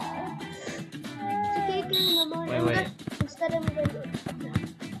 Yay. Si KK naman. Wait. Instead of going.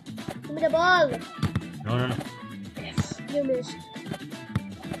 Give me the ball. No. Yes. You missed.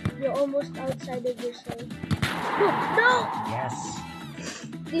 You're almost outside of yourself. No! Yes.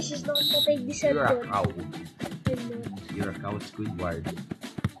 This is not what I deserve. You're a cow. I'm not. You're a cow Squidward.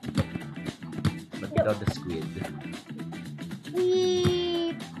 But without the squid.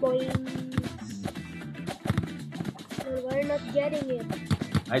 Wee points. No, we're not getting it.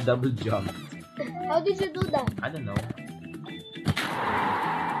 I double jumped. How did you do that? I don't know.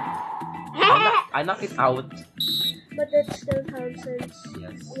 I knocked it out. But that still counts since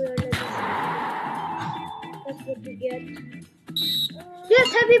Yes. we are not. That's what you get. Yes,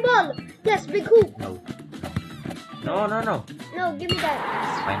 heavy ball. Yes, big hoop. No. No. No, give me that.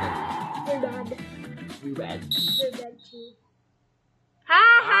 Finally. You're bad. We ran. You're bad too. Ha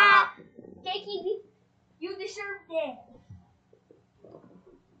ha! Keki, you deserve that.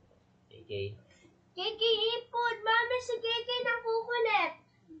 Okay. Keki, ipon. Mama, si Keki nakukulit.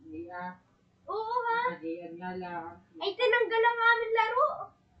 Hindi ah. Oo ha? Kadiyan nga lang. Ay, tinanggal ang aming laro.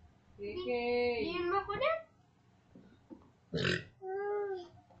 Keke. Hindi yun makulit.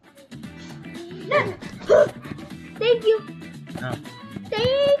 Thank you. No.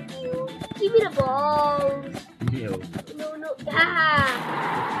 Thank you. Give me the balls. No. No. Ah.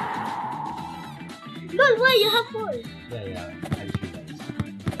 Lol, why? You have four. Yeah. I just realized.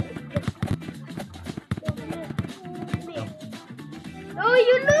 No,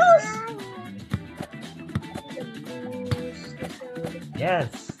 you lose.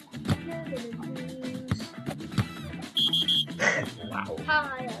 Yes. You're Wow.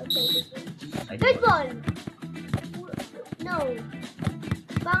 Hi, okay. I Good did- one. No.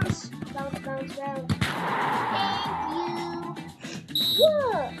 Bounce. Thank you.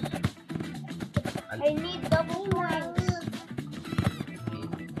 What? I need double points.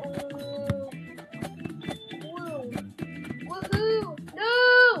 Woohoo!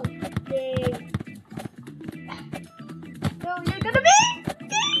 No! Yay. No, you're gonna be!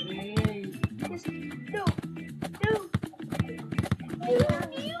 Yes. No. You are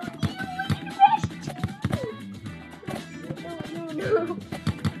the best! No.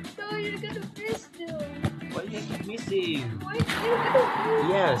 No, you're gonna miss them. Why do you keep missing? Why are you gonna miss?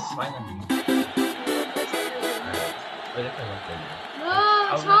 Yes, finally. Alright. Wait, that's one thing. No,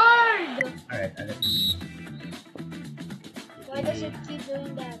 it's hard! Alright, I'll let you Why does it keep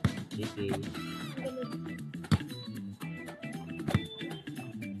doing that? Okay. I'm gonna...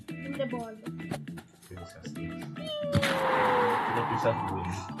 In the ball. You're disgusting. Let yourself win.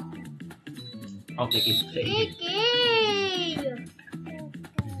 Okay, keep playing. KK!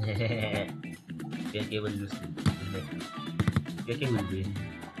 KK will lose. KK will win.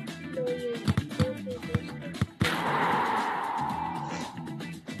 No, you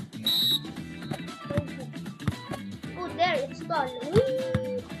Oh, there, it's gone.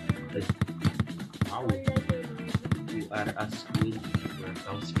 Whee! Wow. One letter. You are a squid. You're a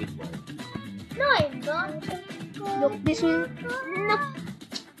cow Squidward. No, I'm not. Look, this will... No.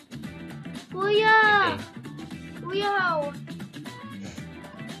 Kuya! Okay. Kuya, how?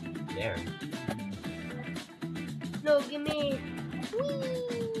 There. No, give me.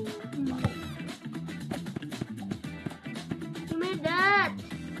 Whee! Give me that.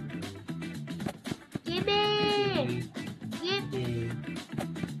 Give me. Give.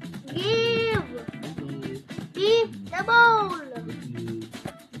 Give. Give the ball.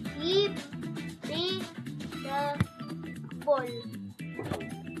 Give me the ball.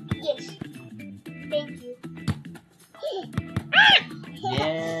 Yes. Thank you.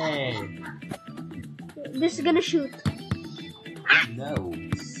 Yay! This is gonna shoot. No.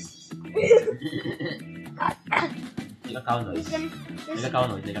 Make a cow noise. Make a cow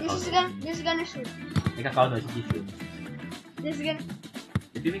noise. Make a cow noise. This is gonna shoot. Make a cow noise if you shoot. This is gonna.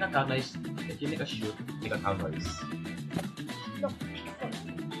 If you make a cow noise, if you make a shoot, make a cow noise. Look.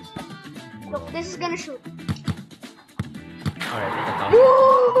 Look, this is gonna shoot. Alright, make a cow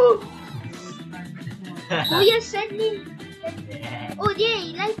noise. Kuya, send me. Oh,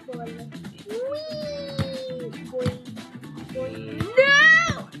 yay, light ball. Whee! Boing. Boing.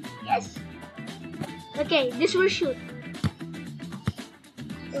 No! Yes! Okay, this will shoot.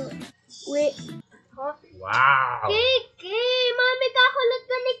 Wait. Huh? Wow! KK! Mami, kakulot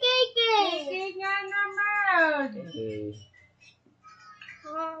ka ni KK! Sige nga naman. Okay.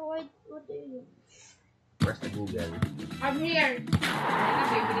 What do you? Press the Google. Come here. Ayun,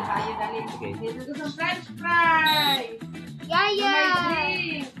 bibili tayo dali. Okay. Dito ko sa french fries. Yaya! My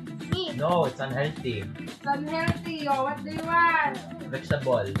drink. Me. No, it's unhealthy. It's unhealthy. Oh, what do you want?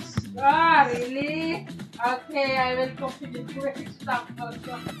 Vegetables. Ah, really? Okay, I will cook it with vegetables.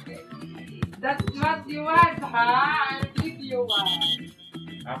 Okay. That's what you want, huh? I'll give you one.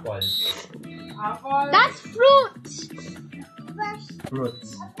 Apple. Apple. That's fruits!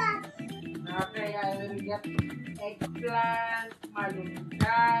 Fruits. Okay, I will get eggplant,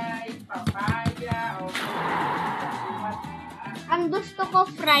 malunggay, papaya, okay. Ang gusto ko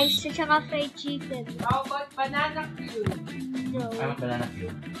fries at saka fried chicken. How about banana cube? No. I want banana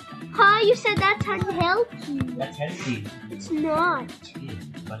cube. Ha, you said that's unhealthy. That's healthy. It's not. Yes,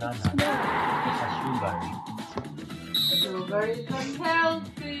 banana. No. It has sugar. Sugar is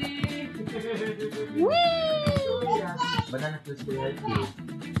unhealthy. Whee! Yeah. Banana is still healthy.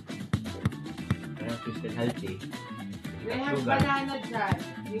 Banana is still healthy. We have banana dyan.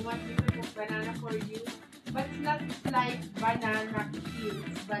 We want me to cook banana for you. But it's not like banana cube.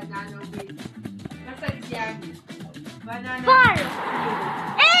 It's banana with. Nasa yummy. Banana Far! cube.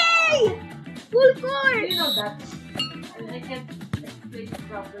 Hey! Full course! You know that. I can't explain it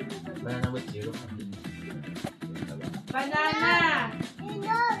properly. But Banana with zero. banana!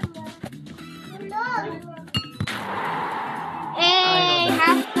 Hey,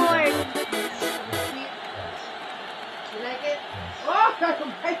 half course. You like it? Oh!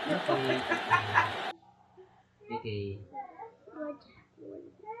 my God. Okay.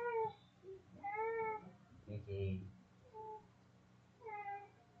 Okay.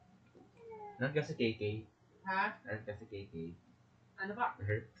 Nan kasi KK. Ha? Nan kasi KK. Ano ba?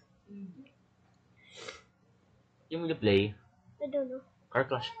 Hurt. Yung will you play? I don't know. Car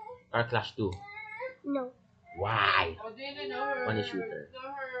Clash 2. No. Why? Oh, didn't know her. Funny shooter. No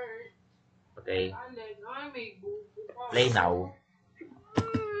hurt. Okay. Alin, ay, may buko pa. Play now.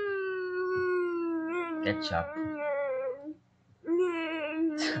 Ketchup.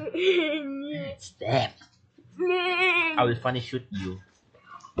 Step. I will funny shoot you.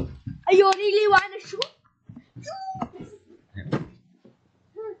 You really wanna shoot?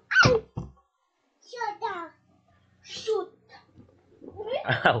 Shoot.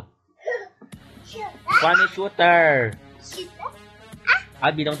 Ow. Funny shooter. Shoot.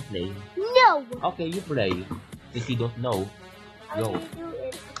 I'll be down to play. No. Okay, you play. If you don't know, I go. can do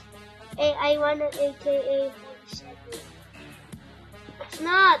it. Hey, I want an AKA 47. It's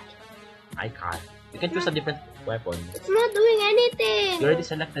not. I can't. You can choose a different weapon. It's not doing anything. You already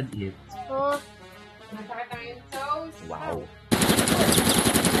selected it. Oh, Masakit ang yung toes. Wow.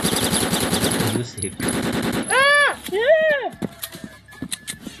 Use it. ah! Ah!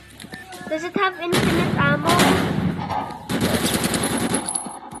 Does it have infinite ammo?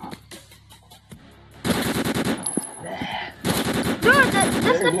 No,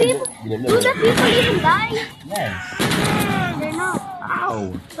 does the people do the people even die? Yes. They're not.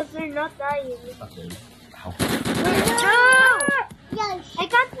 Ow. But they're not dying. Okay. Ow. No! Yes. I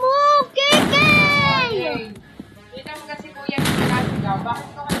can't move! KK! Okay. Kita mo kasi kuya ng Alaska. Bakit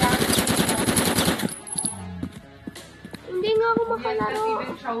ko kailangan Hindi nga ako Kuya makalaro. kasi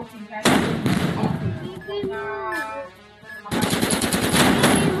even shouting kasi. KK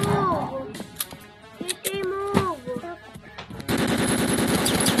move. KK move.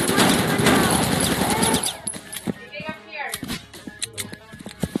 Sige, up here.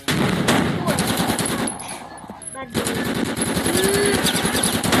 Bad boy.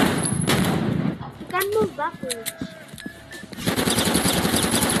 You can move backwards.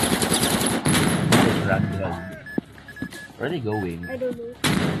 Run. Where are they going? I don't know.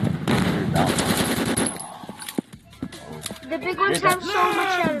 They're down. The big ones have so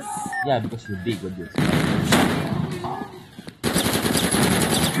much health. Yeah, because you're big with this.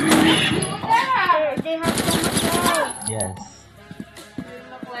 They have so much health. Yes. You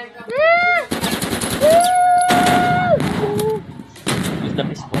look like a Ah! Ah! the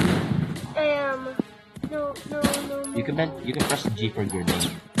pistol. No. You can press G for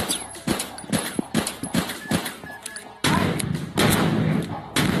grenade.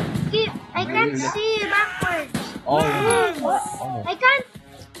 See, I can't see backwards. Oh, I can't.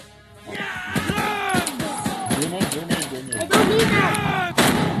 Grenade. I don't need that.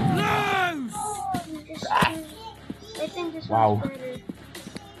 I think this Wow. one's better.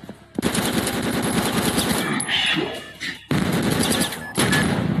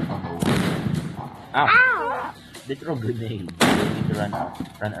 Ah, Ow! they throw grenade. So you need to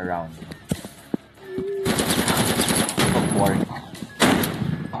run around. Before.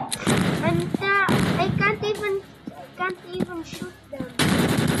 And I can't even shoot them.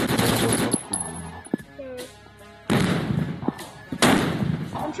 Okay.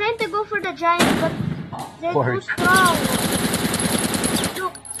 I'm trying to go for the giant, but they're too Pork. strong.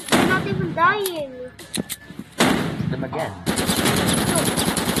 Look, they're not even dying. Shoot them again. Look,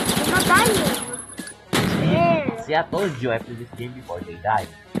 they're not dying. There. See, I told you after this game before they die.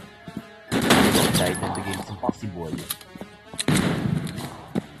 They don't die, then the game is impossible.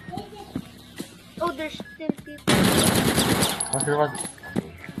 Oh, there's still people. But there was...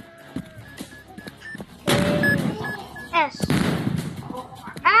 S.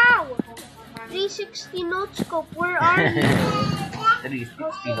 Ow! 360 note scope, where are you?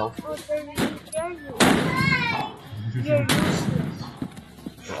 360 no. Oh, there you. You're useless.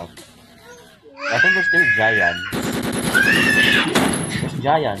 I think there's still giants. There's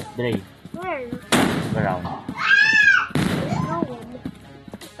giants, Dre. Where? Around. There's no one.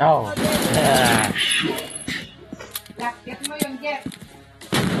 Oh. Yeah. Get mo yung jet.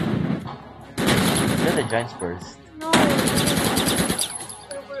 Kill the giants first. No.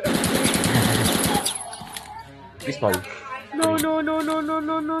 Pistol. No.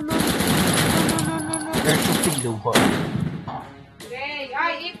 They're shooting the wall. Okay.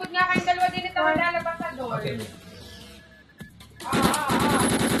 Ay, ikot nga kayong dalawa din ito. Maglalabas sa door. Okay.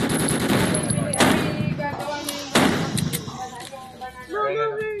 Ay, gagawa niyo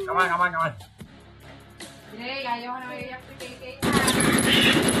yung Come on. Hey, ayaw ko na maiyak si KK.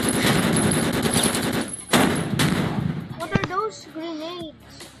 What are those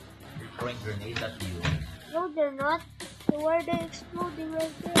grenades? They're throwing grenades at you. No, they're not. So why are they exploding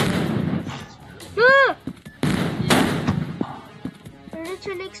right there? Ah! They're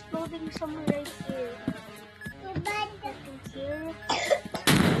literally exploding somewhere right here. Here.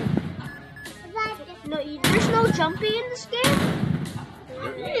 No, there's no jumping in this game?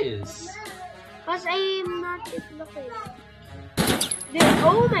 There is. Because I am not looking.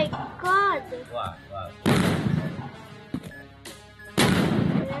 Oh my god! Wow.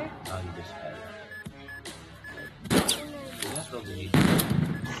 There. Oh, you just fell. You just throw grenades.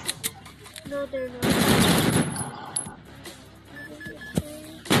 No, they're not.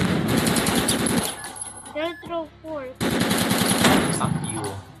 They'll throw fork. Fuck you.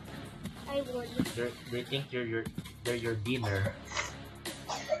 I won. They think they're your dinner.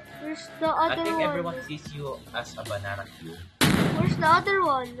 Where's the I other think one? everyone sees you as a banana cue. Where's the other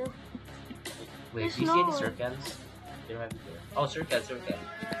one? Wait, There's do you no see any one. circles? They don't have it there. Oh, circle.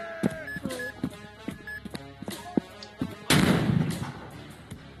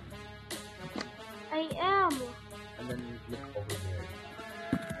 I am. And then look over there.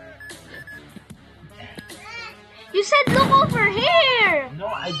 You said look over here! No,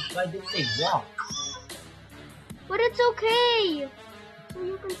 I didn't say walk. But it's okay. So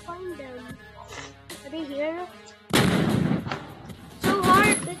you can find them. Are they here? So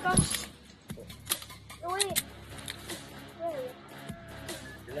hard because... Oh, wait. Where?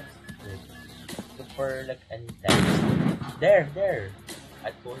 Look for like any text. There.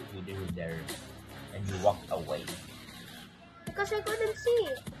 I told you they were there. And you walked away. Because I couldn't see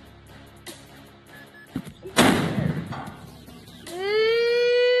it.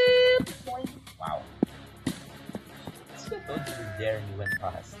 There. Point. Wow. I told you were there and you went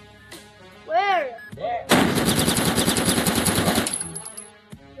past. Where? There.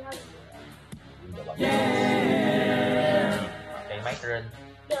 You have Okay, my turn.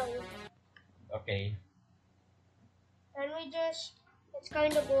 no. Okay. And we just... It's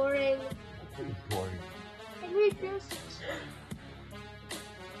kind of boring. Pretty bored. And we just...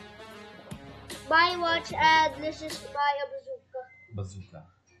 Buy, watch, ad. Let's just buy a bazooka. Bazooka.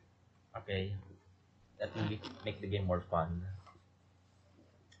 Okay. That will make the game more fun.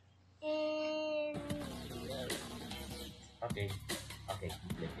 And... Okay.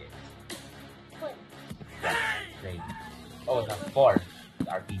 Complete it. What? Yeah, great. Oh, the 4. The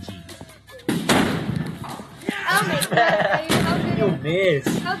RPG. Oh my god, You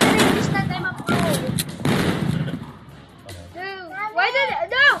missed! how did I miss that I'm a pro? Dude, why did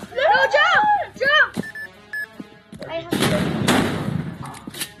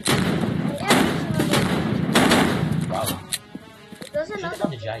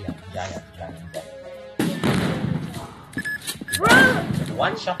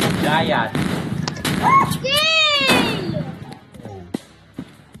Shock Giant. Okay! Oh.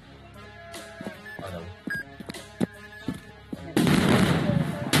 Oh no.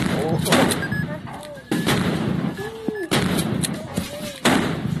 Oh.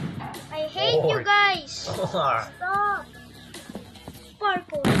 I hate you guys. Stop.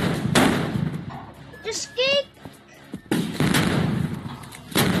 Parkour. Just kick.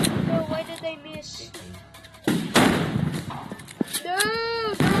 Oh, why did I miss? No,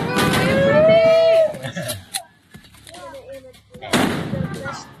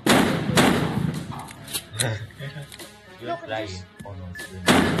 You're Look at flying this. on my screen.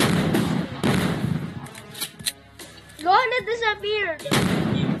 Lorna disappeared.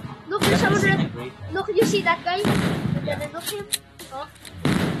 Look, there's someone right. Look, you see that guy? And then look him. Oh,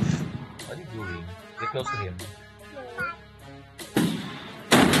 What are you doing? Get close to him.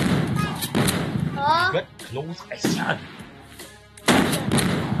 oh, Get close, I said.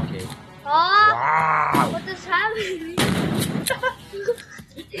 Okay. oh. Wow. What is happening?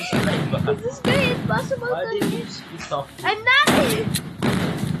 It's like Is this guy impossible Why to did you hit? speak softly? I'm not.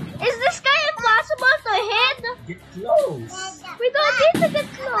 Is this guy impossible to hit? Get close. We don't need to get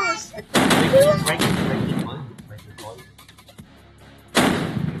close. Right click on. Right click on.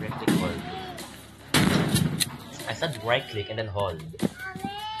 Right click hold. I said right click and then hold.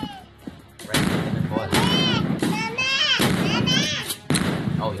 Right click and then hold.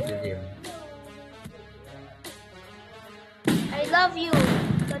 Oh, you killed him. I love you.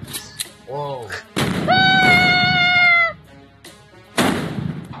 But Whoa. ah!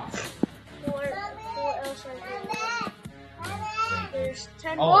 Who else are there? There's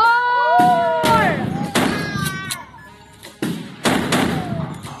 10 Oh. more.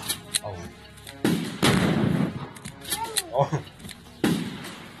 Oh. Oh.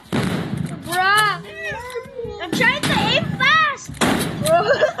 Bruh. I'm trying to aim fast.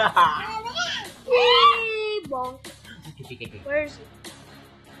 Yay, bonk. Where is he?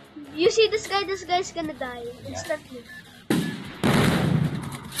 You see this guy? This guy's gonna die instantly.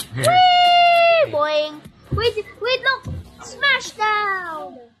 Whee! Boing. Wait, look! Smash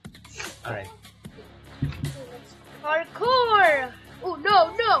down! Alright. Parkour! Oh,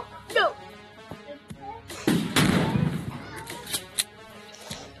 no!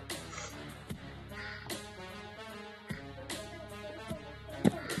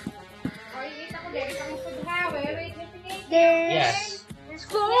 Yes. There's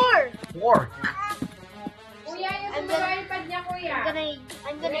 4! 4. Kuya, yung I'm sa iPad niya, kuya.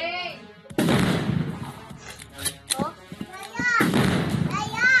 I'm gonna... Hey! Oh?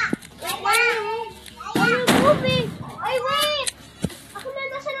 Why are you moving? Ay, wait! Ako na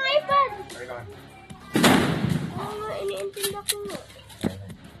nasa ng iPad! Oo nga, iniintindi ko nga.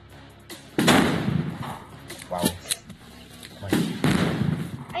 Wow. Come on.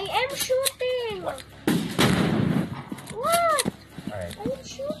 I am shooting! What? Alright. I am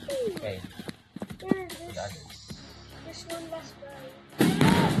shooting! Okay. Done. There's one last guy.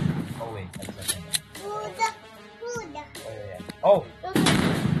 Oh wait, that's not him. Food! Oh yeah, yeah. Oh! Look.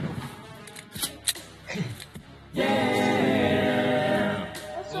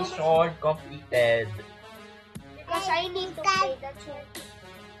 That's so much- Mission completed. Because I need to play, that's why.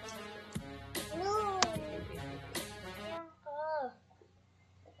 No! Ayan ka.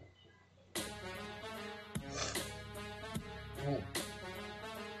 Ooh.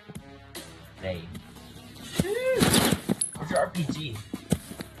 Play. Where's your RPG?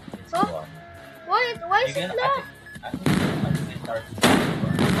 It's Huh? gone. Why is You're it gonna- locked? I think it's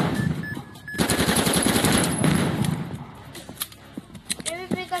RPG.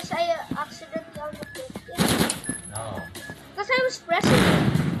 Maybe because I accidentally unlocked it. Yeah. No. Because I was pressing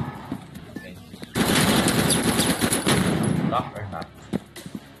it. Okay. Lock or not?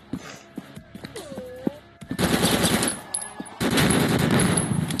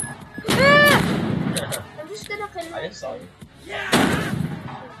 Ah! I'm just gonna kill I him. just saw you.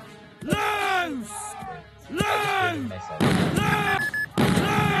 Lance! I just killed myself.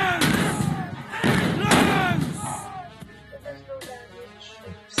 It does no damage.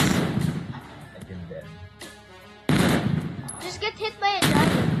 Oops. I killed them. Just get hit by a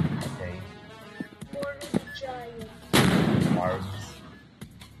giant. Okay. Or a giant. Arms.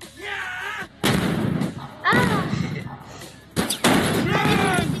 Ah!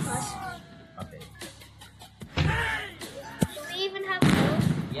 Because Okay. do we even have health?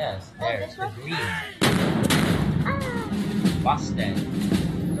 Yes, Oh, there. this The one? green. Ah! Boston.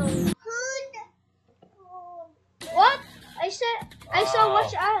 No. What? I saw Wow.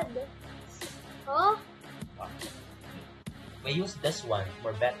 watch ad. Huh? We use this one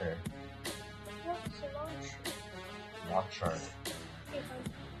for better. What's a launch? Launcher. Okay, fine.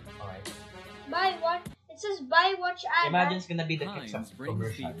 says buy, watch, add. Imagine it's gonna be the Heinz ketchup brings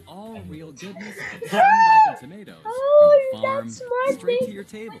commercial. the all-real goodness of sun-ripened tomatoes Oh, from the farm that's smart, straight to babe. your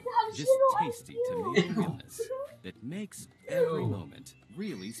table. How's Just you know tasty I do? tomato realness that makes every moment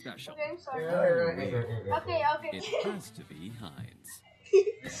really special. Okay, I'm sorry. Oh, Okay, okay. it has to be Heinz.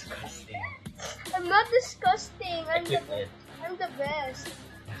 Disgusting. I'm not disgusting. Equip it. I'm the best.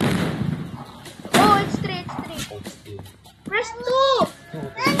 Oh, it's 3, it's 3. Hold still. Press 2!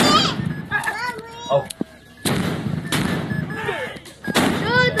 Oh,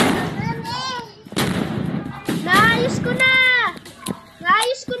 Dude! Naayos ko na!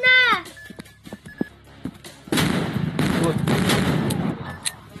 Naayos ko na! good.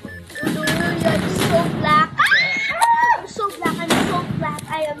 Dude, I'm so black. Ah! I'm so black. I'm so black.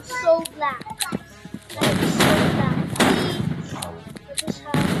 I am so black. I am so black. See? Ow. I just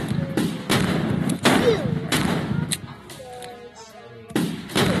have to... Ew.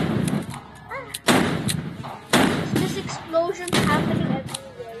 There's just explosions happening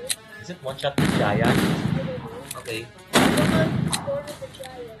everywhere. Is it one shot with Giant? I don't know. Okay. I don't know if it's more of a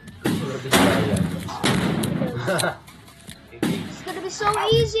giant. With Giant. Okay. It's gonna be so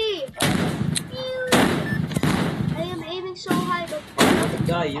easy. I am aiming so high, but Oh, the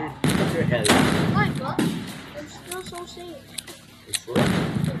guy, you're look your health. oh my god, I'm still so safe. You sure?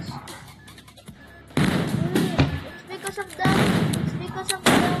 Yes. It's because of the. It's because of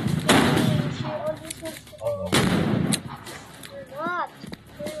the. She always wants to. Oh no. You're not.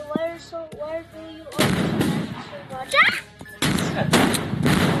 Why do you always want so much? Ah!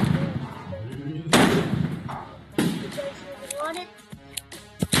 Because you don't want it.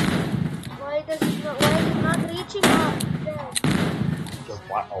 Why is it not reaching up? Then Just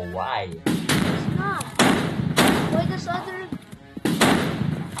what? Oh, why? it's not. Why does other?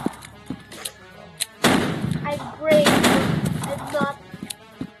 I'm brave. I'm not.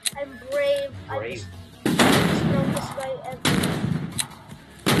 I'm brave. Brave. I'm the strongest guy ever.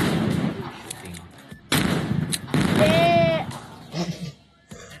 Shooting. Yeah.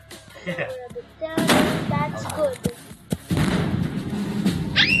 That's good.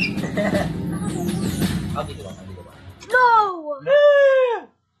 I'll take it one. I'll take it one. No!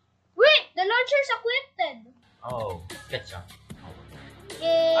 Wait, the launcher's equipped. Oh, ketchup.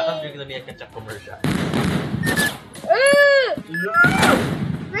 Yay! I thought you were gonna be a ketchup commercial.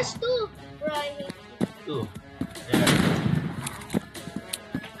 Press 2. Right. Two. There.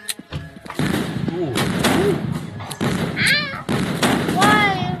 Ooh.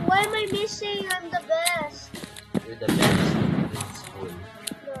 Why? Why am I missing? I'm the best. You're the best in school.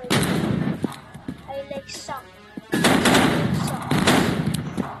 No, I like suck. Suck.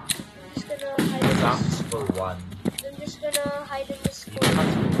 I'm just gonna hide in Socks this. for one. I'm just gonna hide in this You corner.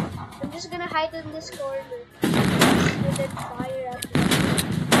 socks for one. I'm just gonna hide in this corner. And then fire at them.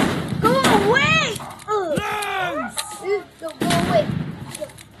 Go away! No, go away.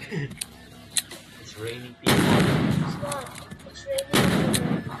 It's raining people. It's not. It's raining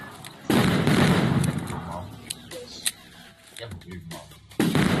everywhere. Mom. Yes. You have a weird mom.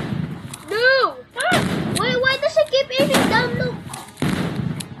 No! Why does it keep aiming down? No!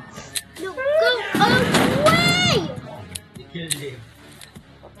 No, go away! You killed him.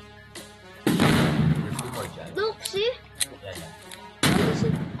 There's two more giants. Look, see? Yeah. Why does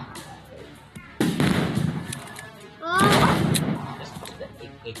it... Ah, Just put the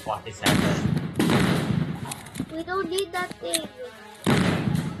 847. we don't need that thing.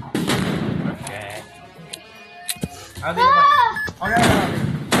 Okay. Ah!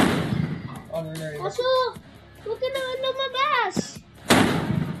 Oh, no. Kaso, huwag ka na lumabas.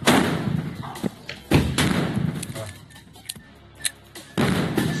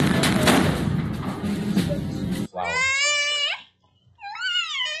 Wow.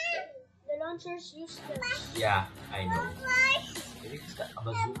 The launcher's useless. Yeah, I know. Maybe it's got a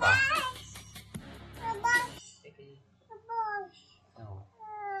bazooka. Maybe. No.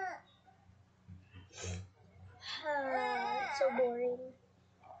 It's so boring.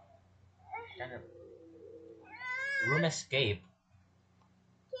 Kind of. Room escape.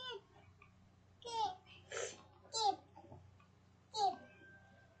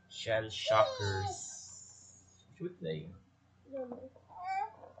 Shell shockers. What should we play?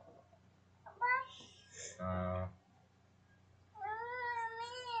 Uh,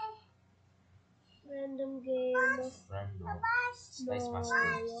 Random game. random. Spice No.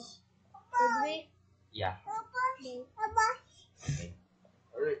 Masters. Could we? Yeah. No. Okay. Alright.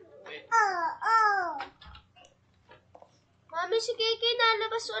 Wait. Mami, si Kiki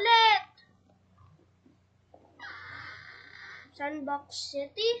nalabas ulit. Sandbox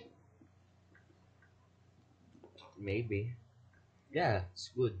City? Maybe. Yeah,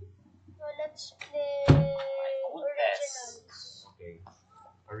 it's good. So let's play Food originals. test. Okay.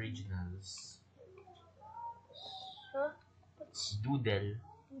 Originals. Huh? What's Doodle.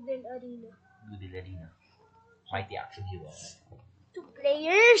 Doodle Arena? Doodle Arena. Mighty Action Heroes. 2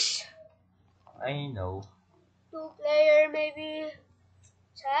 players? I know. 2 player maybe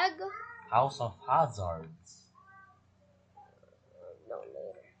tag? House of Hazards. No,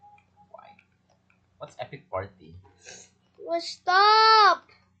 later. Why? What's Epic Party? Well, stop!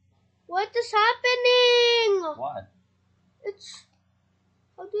 What is happening? What? It's...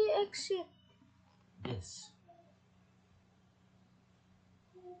 How do you exit? This.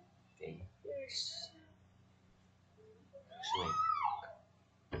 Okay. Yes. Wait.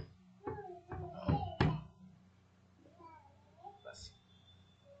 Let's see.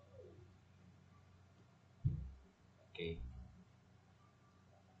 Okay.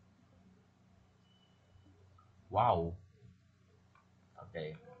 Wow.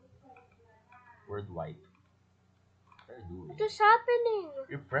 Okay. Worldwide. What are you doing? What is happening?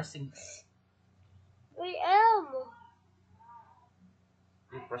 You're pressing. I am.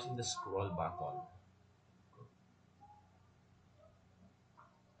 You're pressing the scroll button.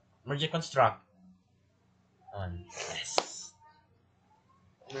 Merge and construct. Yes.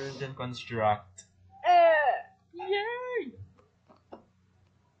 Merge and construct. Yay!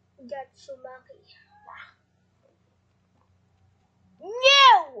 Gatsumaki.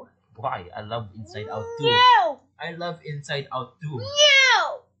 No! Why? I love Inside Out 2. No! I love Inside Out 2.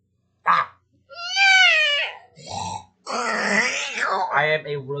 No! Ah! I am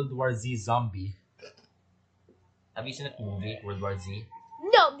a World War Z zombie. Have you seen that movie, World War Z?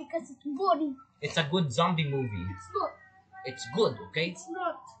 No, because it's boring. It's a good zombie movie. It's not. It's good, okay? It's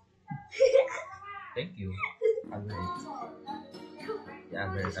not. Thank you. I'm right. Yeah,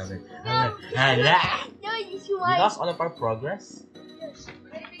 I'm right. No, this We one. lost all of our progress? Yes.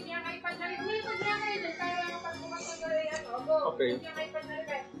 Ay, bigyan kayo pa na rin. Uy, bigyan kayo dyan. Tayo lang pagbukas ko na rin. Go. Okay. Bigyan kayo pa na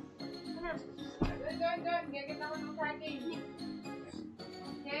rin. Doon. Gaganda ko ng saging.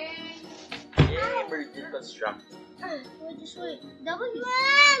 Okay. Yay, merge and construct. Wait, just wait. Double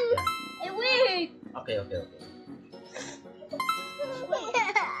one! Hey, wait! Okay. Wait.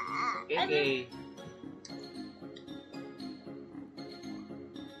 Okay.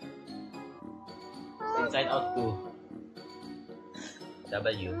 Inside Out 2.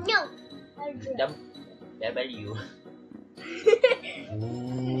 W. No! I'll do it. W.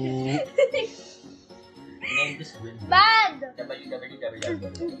 Ooh. Name this win. Bad! W.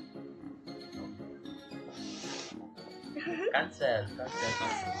 Cancel.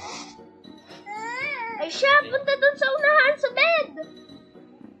 Ay siya, punta dun sa unahan sa bed!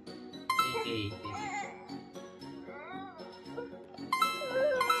 Okay.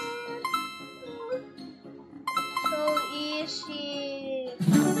 So easy.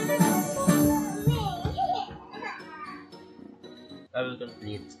 I will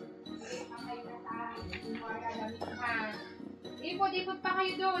complete. Ikot-ikot pa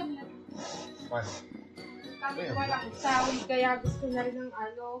kayo doon. One. Kami walang sound, kaya gusto na rin ng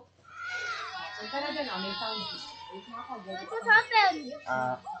ano. Punta na dyan, may sound. Wait mo ako. What happened?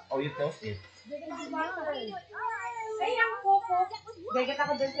 You close it. Ay, ang koko. Gagat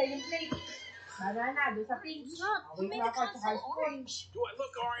ako doon sa yung plate. Banana, doon sa pink. Wait mo ako sa high school. Do I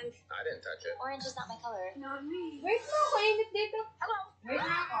look orange? I didn't touch it. Orange is not my color. Wait mo ako, init dito. Wait mo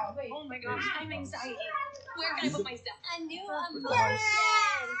ako, wait. Oh my gosh, I'm anxiety. Where can I put my stuff? I knew I'm Where's the house?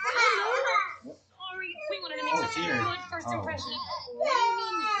 sorry. We wanted to make Oh, such a here. good first Oh. impression.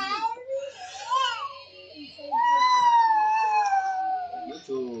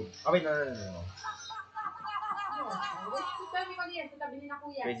 YouTube. Oh, wait, no. Sabi ko niyan, sabi ni na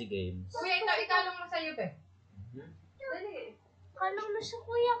kuya. Crazy games. Kuya, italong mo sa'yo, be. Dali. Kalong na sa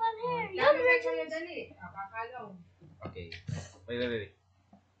kuya kan hair. Dali kay kuya, dali. Kakalong. Okay. Wait.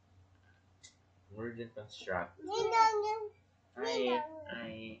 Word and construct. Hi.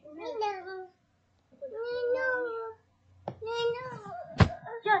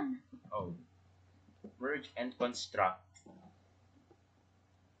 Yan. Oh. Merge and construct.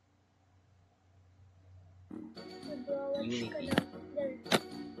 Unity.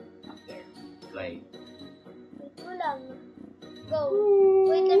 Play. Wait mo lang. Go.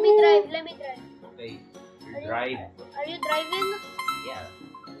 Wait, let me drive. Okay. You drive. Are you driving? Yeah.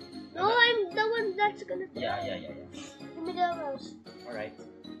 No, I'm the one that's gonna drive. Yeah. Give me the mouse. Alright.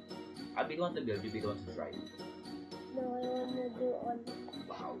 I'll be the one to build, you be the one to drive. No, I wanna do on.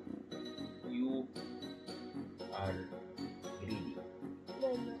 Wow. You are greedy.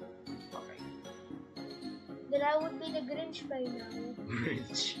 No. Okay. Then I would be the Grinch by now.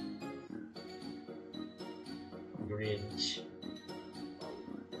 Grinch.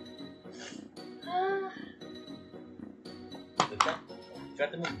 So try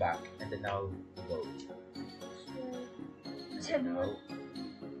to move back and then now go. Now.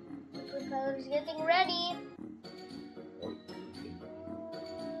 Propeller's getting ready.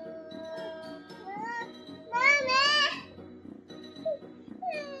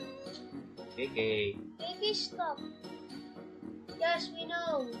 KK. KK, stop. Yes, we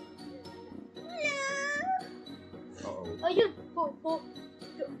know. Uh-oh. Ayun.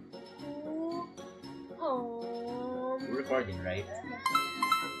 We're recording, right?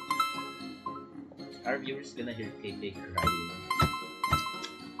 Our viewers gonna hear KK crying.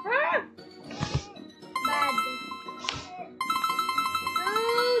 Bad. No,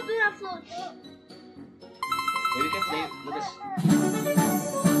 do not float. Maybe we can play with this. We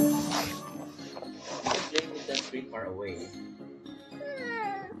can play with the screen far away.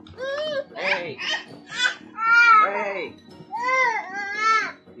 Hey! Hey!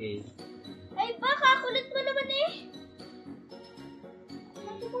 Okay. Ay, baka kulit mo naman eh.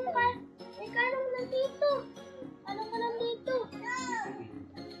 Sabi ko ka, may kanong nandito. Ano ka nandito?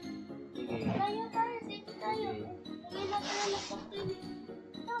 Okay. Tayo, sige tayo. Hindi na tayo napaktin.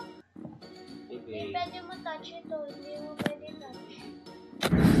 Hindi Okay. pwede mo touch ito. Hindi mo pwede touch.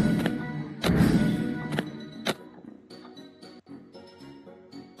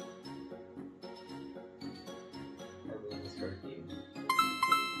 I will start you.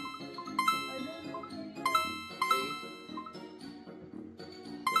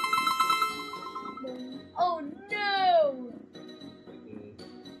 Oh no!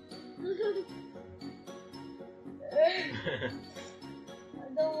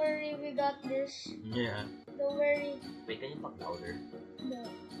 Don't worry, we got this. Yeah. Don't worry. Wait, can you talk louder? No.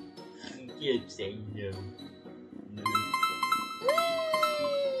 You keep saying no. No.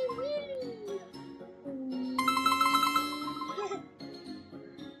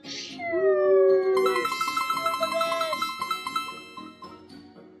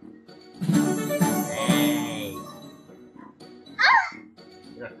 Hey!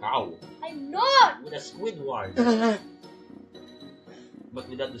 You're a cow. I'm not! With a Squidward. But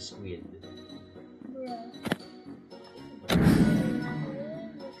without the squid.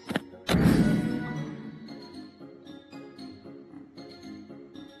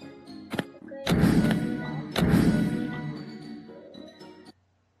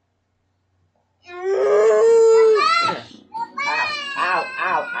 Ow!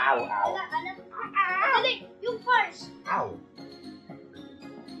 Ow! Ow! Ow! Dali! Yung first! Ow!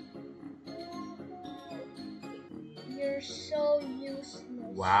 You're so useless.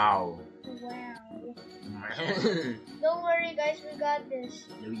 Wow! Wow. No, Don't worry, guys. We got this.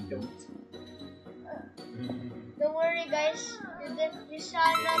 you don't. Don't worry, guys. You saw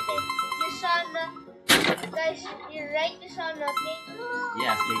nothing. You saw nothing. Guys, you're right. You saw nothing.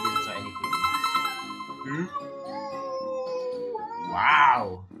 Yes, they didn't saw anything.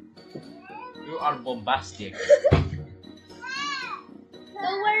 Wow! You are bombastic. Don't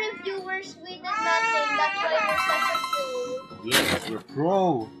worry, viewers. We did nothing. That's why we're such a fool. Yes, you're pro. We're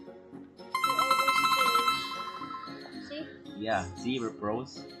always fools. See? Yeah, see, we're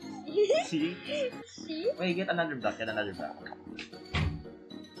pros. See? See? Wait, get another block. Get another block.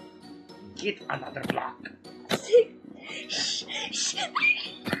 Get another block.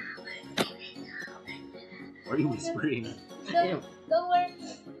 Or are you whispering? Don't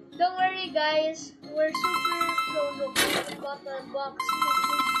worry, guys. We're super pros. We got our box to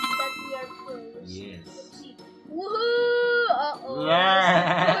prove that we are pros. Yes. See? Woohoo! Uh-oh.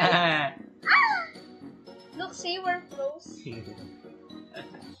 Yeah. Look, see, we're pros.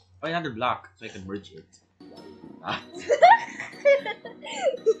 Oh, another block so I can merge it. Ah.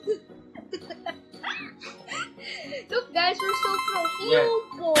 Look, guys, we're so pros. See, Yeah. you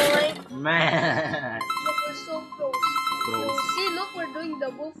boy. Man. Look, we're so pros. Pros. See, look, we're doing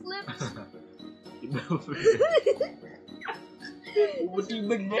double flips.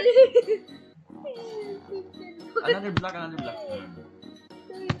 Another block, another block.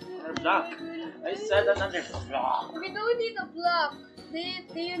 Another block. I said another block. We don't need a block. Do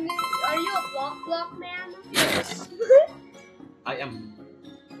you need? Are you a block man? Yes. I am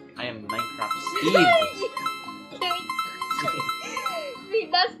Minecraft Steve. See,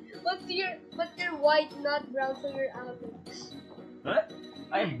 that's but you're white, not brown, so you're Alex. Huh?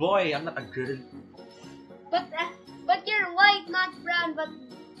 I'm boy, I'm not a girl. But you're white, not brown. But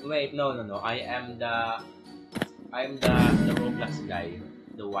Wait, no. I'm the Roblox guy.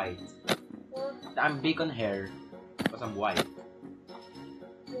 The white. I'm bacon hair because I'm white.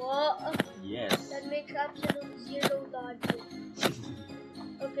 what? Yes. That makes absolute zero logic.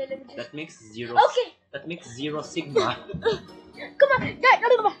 Okay, let me just. That makes zero. Okay. That makes zero sigma. Come on, guys,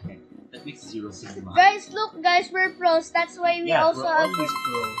 come on. That makes Zero Sigma. Guys, look, guys, we're pros. That's why we Yeah, also we're always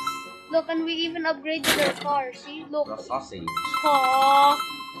pros. look, and we even upgraded our car. See, look. Pro sausage. Aw,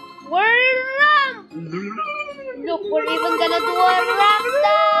 we're Look, we're even gonna do a ramp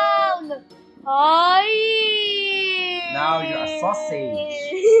down. Hi. Now you're a sausage.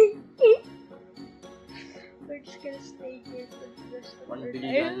 We're just gonna stay here for the rest of 1 our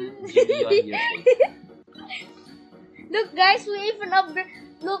billion time. billion years Look, guys, we even upgrade.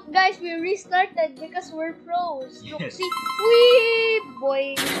 Look, guys, we restarted because we're pros. Look, Yes. see, wee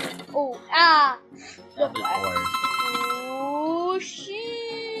boy. Oh, ah. Look, Double four. oh,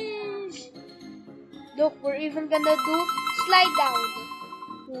 sheesh. Look, we're even gonna do slide down.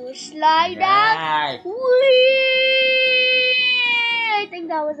 Oh, slide down. Right. Whee! I think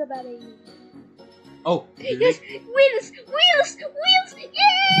that was a bad idea. Oh, Yes, wheels, wheels, wheels!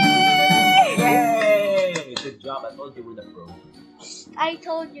 Yay! yay! Good job. I told you we're the pro. I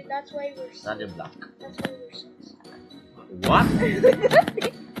told you, that's why we're so. Another block. That's why we're so. What?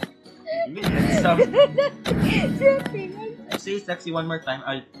 You mean that's some? Nothing. Say sexy one more time.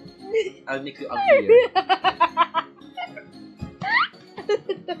 I'll make you uglier.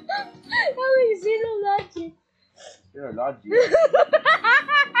 Having zero logic. Zero logic.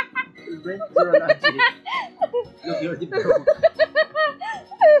 Zero logic. Look, you're the broke.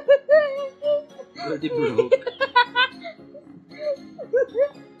 You're the broke.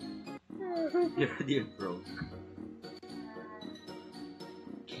 You're the broke.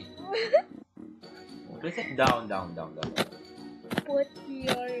 Place it down. Put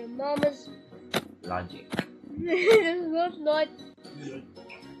your mama's. Logic. That's not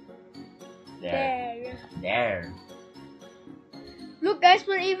There. there. Look, guys,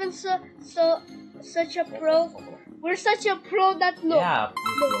 we're even such a pro. We're such a pro that look. Yeah,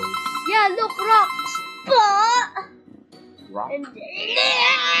 we're pros. Yeah, look, rocks. But Rock. and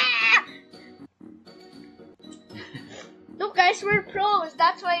look, guys, we're pros.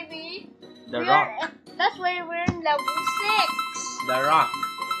 That's why The we rock. are. That's why we're in level 6. The rock.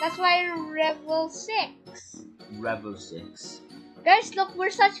 That's why we're level 6. Rebel 6. Guys, look,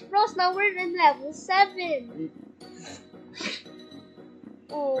 we're such pros. Now we're in level 7.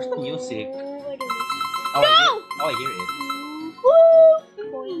 Oh, Where's the music? I don't know. Oh, No! I hear it.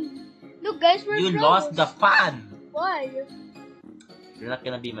 Woo! Look, guys, we're You pros. lost the fan. Why? You're not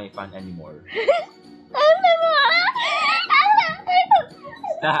gonna be my fan anymore.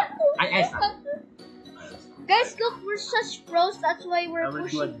 Stop. I stop. Guys, look, we're such pros. That's why I we're will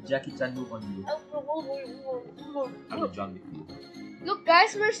do a pushing. Jackie Chan move on you. I will jump with you. Look,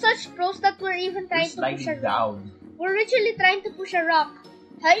 guys, we're such pros that we're even You're trying to push a sliding rock. down. We're literally trying to push a rock.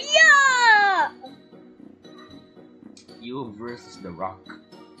 Hiya! You versus the rock.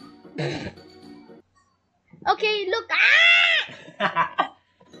 Okay, look. Ah!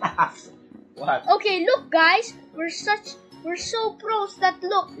 What? Okay, look, guys. We're so pros that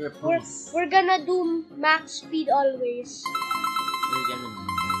look. You're pros. We're gonna do max speed always. We're gonna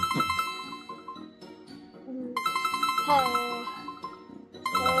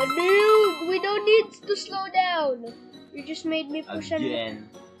Oh, dude, we don't need to slow down. You just made me push again.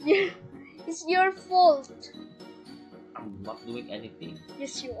 It's your fault. I'm not doing anything.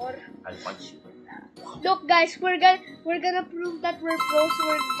 Yes, you are. I'll punch you. Look, guys, we're gonna prove that we're pros.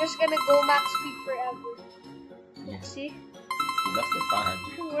 We're just gonna go max speed forever. Yeah. See? You lost the fan.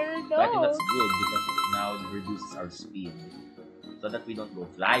 We're But I think no. that's good because it now reduces our speed. So that we don't go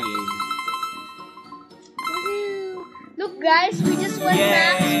flying. Woohoo. Look, guys, we just went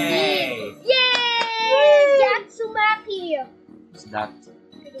max Yay! speed. Yay! Yatsumaki. What's that?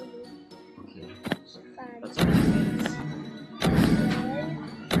 I don't know. Okay. It's fun. That's what it means.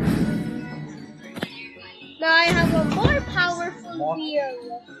 Now I have a more powerful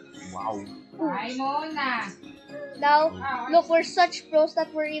wheel. Wow. Ay, Mona. Now, look, we're such pros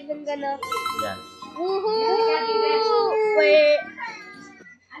that we're even gonna. Yes. Woohoo! Wait,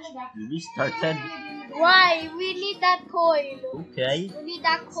 You restarted. why? We need that coin. Okay. We need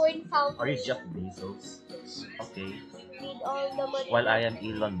that coin fountain. Are you Jeff Bezos? Okay. We need all the money. While I am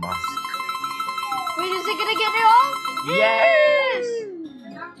Elon Musk. Wait, is it gonna get it all? Yes!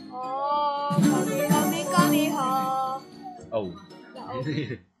 Oh, Kamehameha. Oh.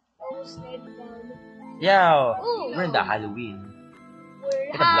 Almost slid down. Yeah. Ooh. We're in the Halloween. We're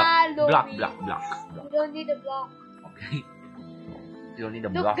Get a block. Halloween. Block. We don't need a block. Okay. You don't need a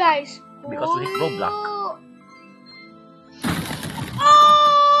Look, block. guys. Because we need Roblox. Oh!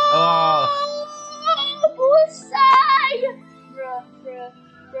 Oh. Bullseye! Bruh.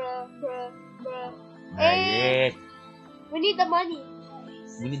 Magic. We need the money.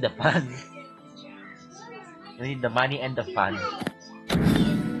 We need the fun. We need the money and the fun.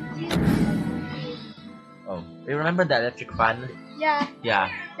 You remember the electric fan? Yeah, Yeah,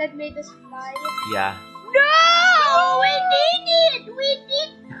 that made us fly. yeah. No! We need it!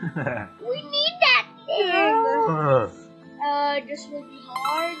 We need that thing! This will be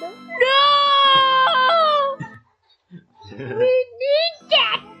hard. No! We need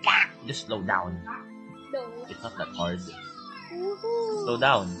that! Just slow down. No. It's not that hard. Woohoo. Slow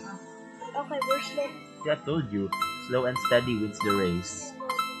down. Okay, we're slow. Yeah, I told you. Slow and steady wins the race.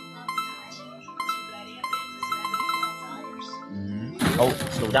 Oh,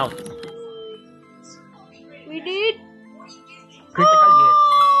 slow down. We need... Critical hit.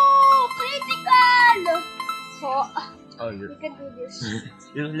 Oh! Critical! Oh, Oh, we you're, can do this.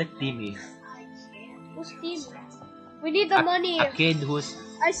 you're like Timmy. Who's team? We need the money. A kid who's...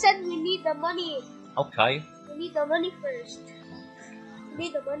 I said we need the money. Okay. We need the money first. We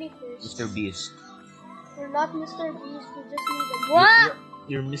need the money first. Mr. Beast. We're not Mr. Beast. We just need the what?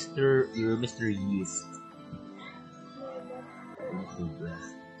 You're Mr. Yeast.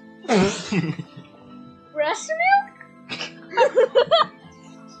 Breast milk?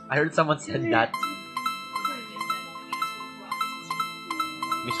 I heard someone said that.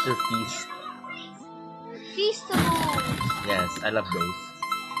 Mr. Feast. Feastable. Yes, I love those.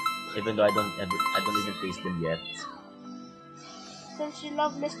 Even though I don't even taste them yet. Since you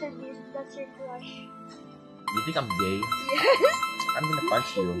love Mr. Beast, that's your crush. You think I'm gay? Yes. I'm gonna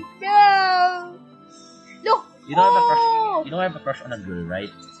punch you. No. Look. You don't have a Oh! crush. You don't have a crush on a girl, right?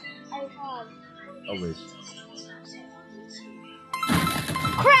 I have. Oh wait.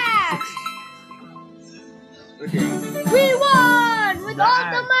 Crash! Okay. We won with all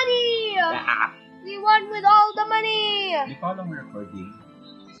the money. Ah, We won with all the money. you call them recording.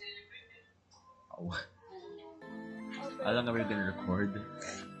 Oh. How long are we gonna record?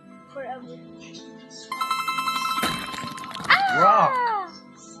 Forever. Rock! Ah!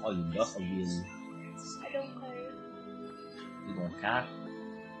 Oh, you lost a wheel. I don't care. You don't care?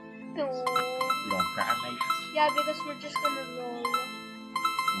 No. You don't care, mate? Yeah, because we're just gonna roll.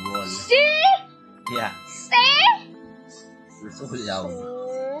 Roll. See? Yeah, See? you're so loud.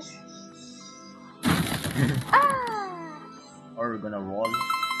 Ah! Or we're gonna roll. Yes.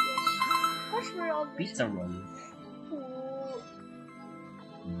 Gosh, we're all Pizza roll. Ooh,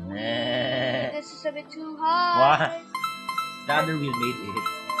 Nah. this is a bit too hard. What? The other wheel made it,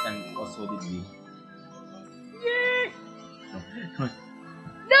 and also did we. Yes! No.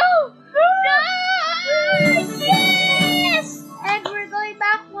 No! No! Yes! And we're going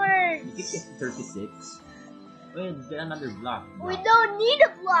backwards. You can get 36. Well, get another block. We don't need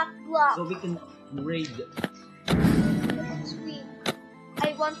a block. So we can raid Sweet.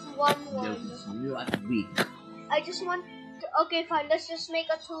 I want one. buildings new at week. I just want. Okay, fine. Let's just make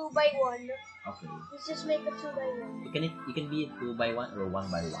a 2x1. Okay. Let's just make a 2x1. You can be 2x1 or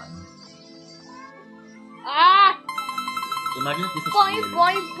 1x1. Ah! Imagine if this was Point, real.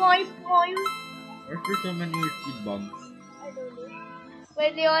 point. Where's there so many speed bumps? I don't know.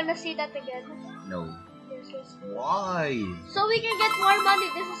 Wait, do you wanna see that again? No. Yes, let's do it. Why? So we can get more money.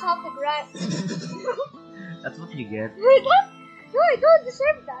 This is how to grind. That's what you get. Wait, what? No, I don't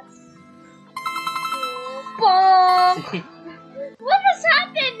deserve that. Oh, what is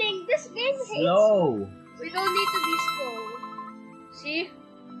happening? This game hates. Slow. We don't need to be slow. See?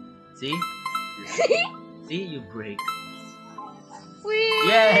 See? See? See, you break. Whee!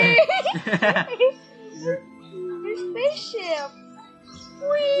 Yes! Your spaceship.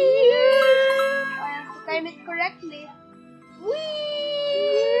 Whee! I have to time it correctly.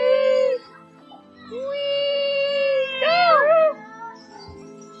 Whee! Whee! No!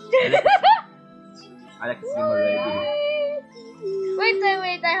 I like this game already.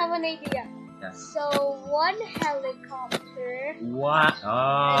 Wait, I have an idea. Yes. So, one helicopter What?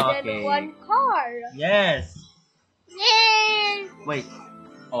 Oh, and then okay. one car. Yes. Yay! Wait.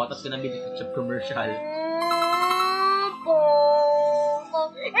 Oh, that's gonna be the ketchup commercial.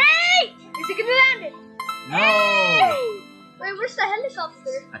 Hey! Is it gonna land it? No. Hey! Wait, where's the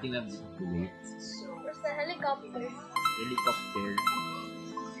helicopter? I think that's the wait. Where's the helicopter? Helicopter.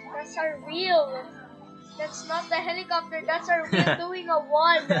 That's our wheel. That's not the helicopter. That's our wheel doing a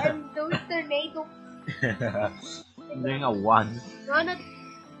 1 and doing tornado. Doing a 1. No, not.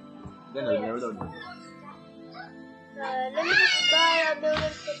 No. Let me just buy a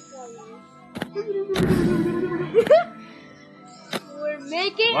million controllers. We're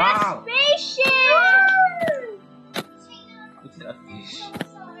making Wow. a spaceship! It's a fish.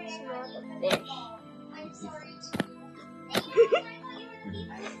 It's not a fish.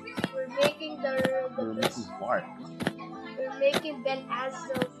 We're making We're making fart. We're making Ben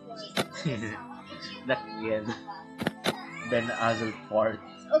Azel fart. That again. Ben Azel fart.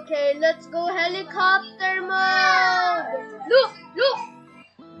 Okay, let's go helicopter mode. Look, look.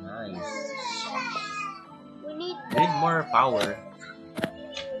 Nice. We need We need more power.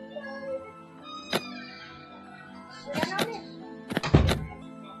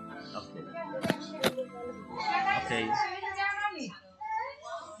 Okay. Okay.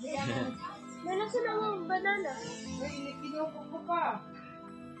 Nalasan ang banana.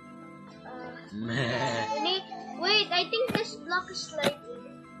 We need. Wait, I think this block is sliding.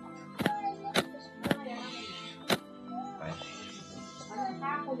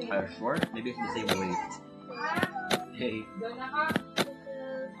 Are you sure? Maybe it's the same weight. Okay.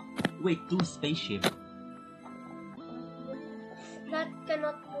 Wait, 2 spaceship. That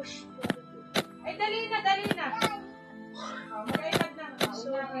cannot push. Ay, dali na, dali na. Oh, mag-iPad na. It's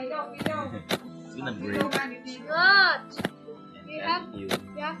gonna break. Not. And You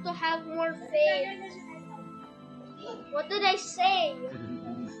have to have more faith. What did I say?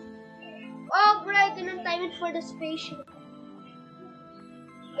 Oh, Greg, I'm timing for the spaceship.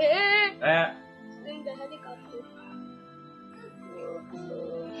 Doing the helicopter.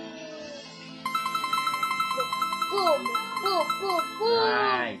 Boom, boom, boom, boom.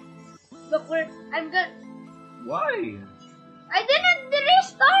 Nice. Look, I'm gonna. Why? I didn't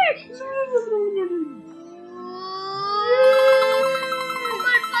restart. Come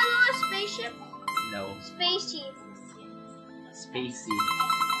on, follow a spaceship. No. Spacey. Spacey.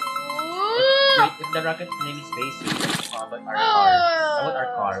 Ooh. Wait, if the rocket's name is Spacey, how about our car? How about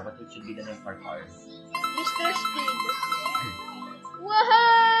our car? What should be the name of our car? Mr. Speed. Whoa!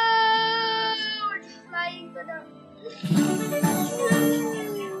 We're just flying to the.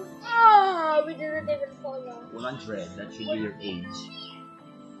 Oh, we didn't even fall off. 100. That should be your age.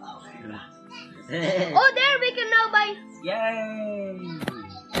 Oh, there we can now buy. Yay!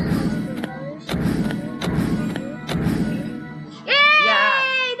 Yay! Yeah.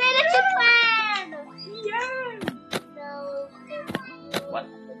 The electric fan. Yay! Now, What?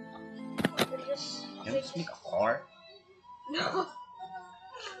 we're just. Can we just make a car? No.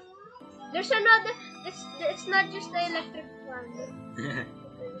 There's another. It's not just the electric fan.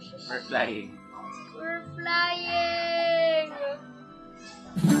 We're flying. We're flying.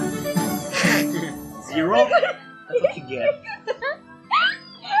 0? That's what you get.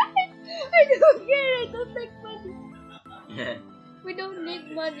 I don't care. I don't like money. We don't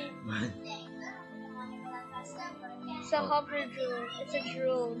need money. It's a hover drone. It's a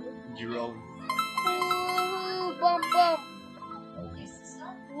drone. Jerome. Ooh, bump bump.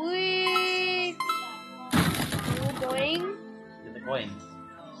 Wee. Ooh, boing. Get the coin.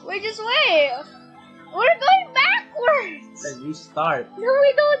 Wait, just wait. We're going backwards. Then restart. No,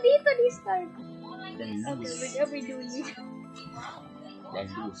 we don't need to restart. Then Okay, lose. we do need. Then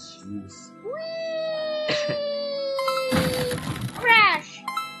lose. Whee! Crash!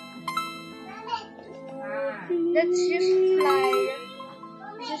 Let's just fly.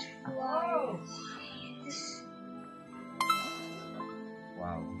 Just fly. Just...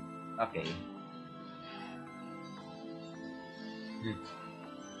 Wow. Okay.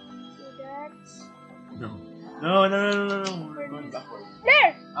 So that's... No. No. We're going backwards.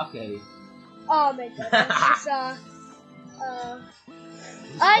 There! Okay. Oh my god, that's just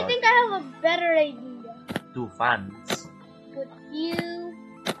I think I have a better idea. 2 fans. Put you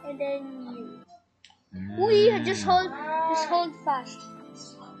and then you. Wee, just hold fast.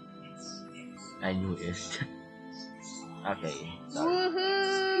 I knew it. Okay. Sorry.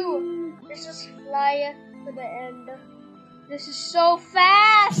 Woohoo! Let's just fly to the end. This is so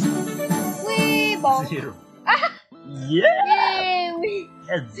fast! Wee! Bonk. 0. Ah! Yeah! Yay! Wee!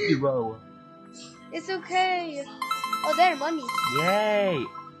 That's 0. It's okay. Oh, there, money. Yay!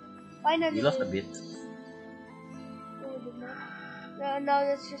 Finally. You lost a bit. No, now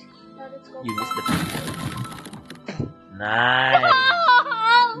let's go. You missed the bit. Nice. No!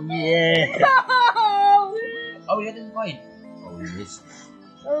 Yeah. No! Oh, we didn't point. Oh, we missed.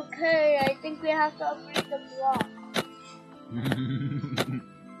 Okay, I think we have to upgrade the block.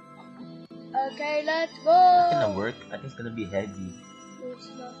 Okay, let's go. That's gonna work. I think it's gonna be heavy. No, it's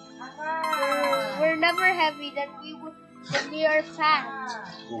not. We're never heavy. That we are fat.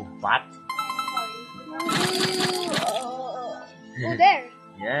 Oh, fat. Oh, there.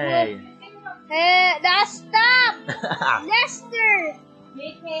 Yay. Hey, that's stop. Lester.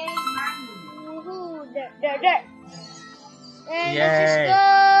 Making money. Woohoo! There. And Yay. let's just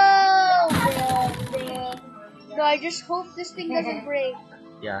go. No, I just hope this thing doesn't break.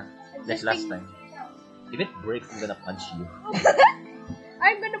 Yeah, And like this last thing- time. If it breaks, I'm gonna punch you.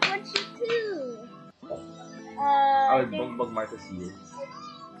 I'm gonna punch you too. I I will think- bug Marcus you.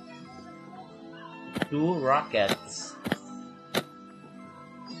 2 rockets.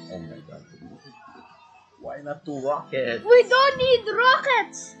 Oh my god. Why not two rockets? We don't need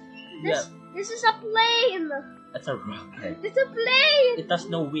rockets. Yeah, This is a plane. that's a rocket. It's a plane. It has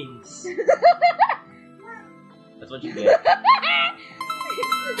no wings. That's what you get.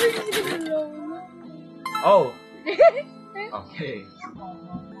 We're just gonna roll. Oh. Okay.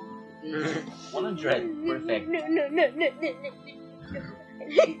 100. Perfect. No.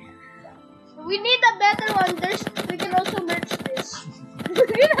 We need a better one. We can also merge this.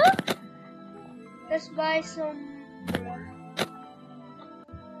 You know? Let's buy some.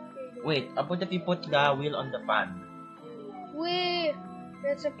 Wait, what if you put the wheel on the fan?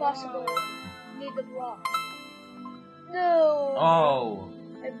 That's impossible. Need a block. No. Oh.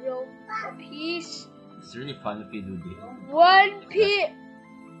 I broke a piece. It's really fun if you do this. One piece.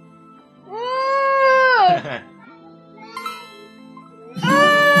 Ah!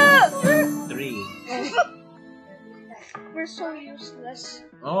 Ah! 3. We're so useless.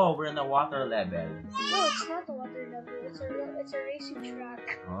 Oh, we're in the water level. No, it's not a water level. It's a racing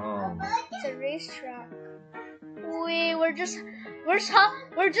track. Oh. It's a racetrack. We're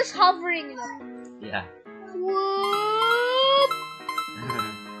just hovering now. Yeah. Whoop!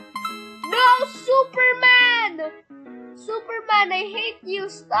 No, Superman! Superman, I hate you.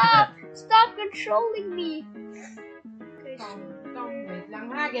 Stop! Stop controlling me. Okay, Wait lang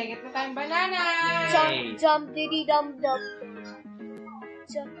ha. Gaget na tayong banana. Jump diddy dum dum.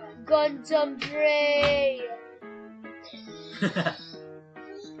 Gun jump Dre.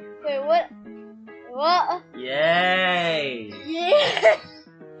 Wait, what? What? Yay! Yeah!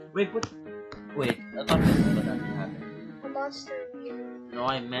 Wait, I thought this was gonna happen. A monster wheel. No,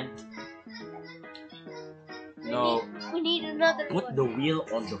 I meant. No, We need another put one. the wheel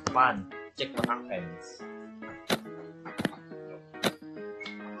on the fan. Check what happens.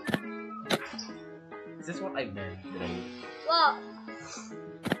 Is this what I meant? Wow.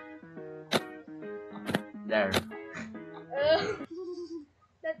 There.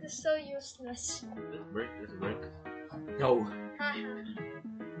 That is so useless. This work. No. Haha.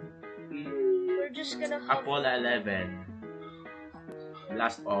 We're just gonna hop. Apollo 11.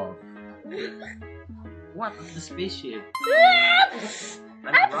 Blast off. What? The spaceship. And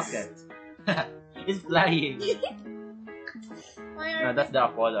the rocket. It's flying. Why No, are that's the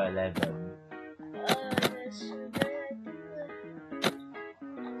Apollo 11. that's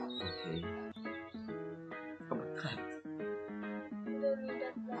Okay. Come on, cut. we don't need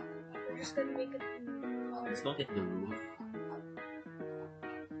that block. We're just gonna make it. Let's don't hit the roof.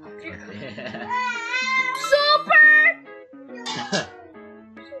 Super! So bad.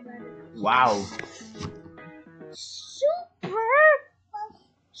 Wow. Super!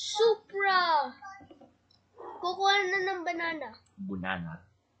 Supra! Kukuha na ng banana. Banana.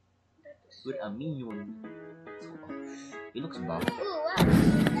 With a minion. He looks buff. Ooh, wow.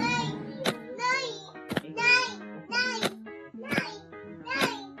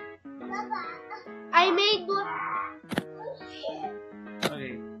 I made one.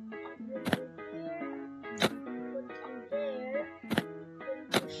 Okay.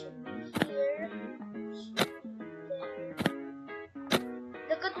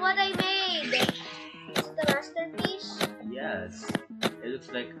 Look at what I made. Is it a masterpiece? Yes. It looks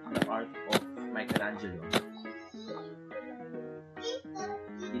like the art of Michelangelo.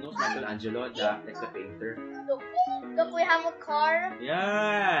 You know Michelangelo, like the painter? Look, we have a car.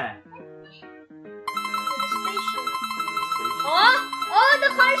 Yeah. With a spaceship. Oh, the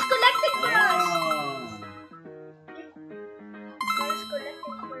car is collecting for us. The car is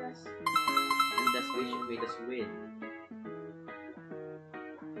collecting for us. And the spaceship made us win.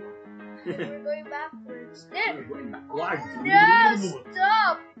 We're going backwards. There. We're going backwards. No,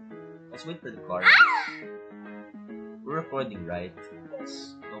 stop. Let's wait for the car. We're recording, right?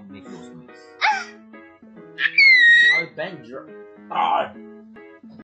 Yes. Don't make those noise. Avenger. Ah!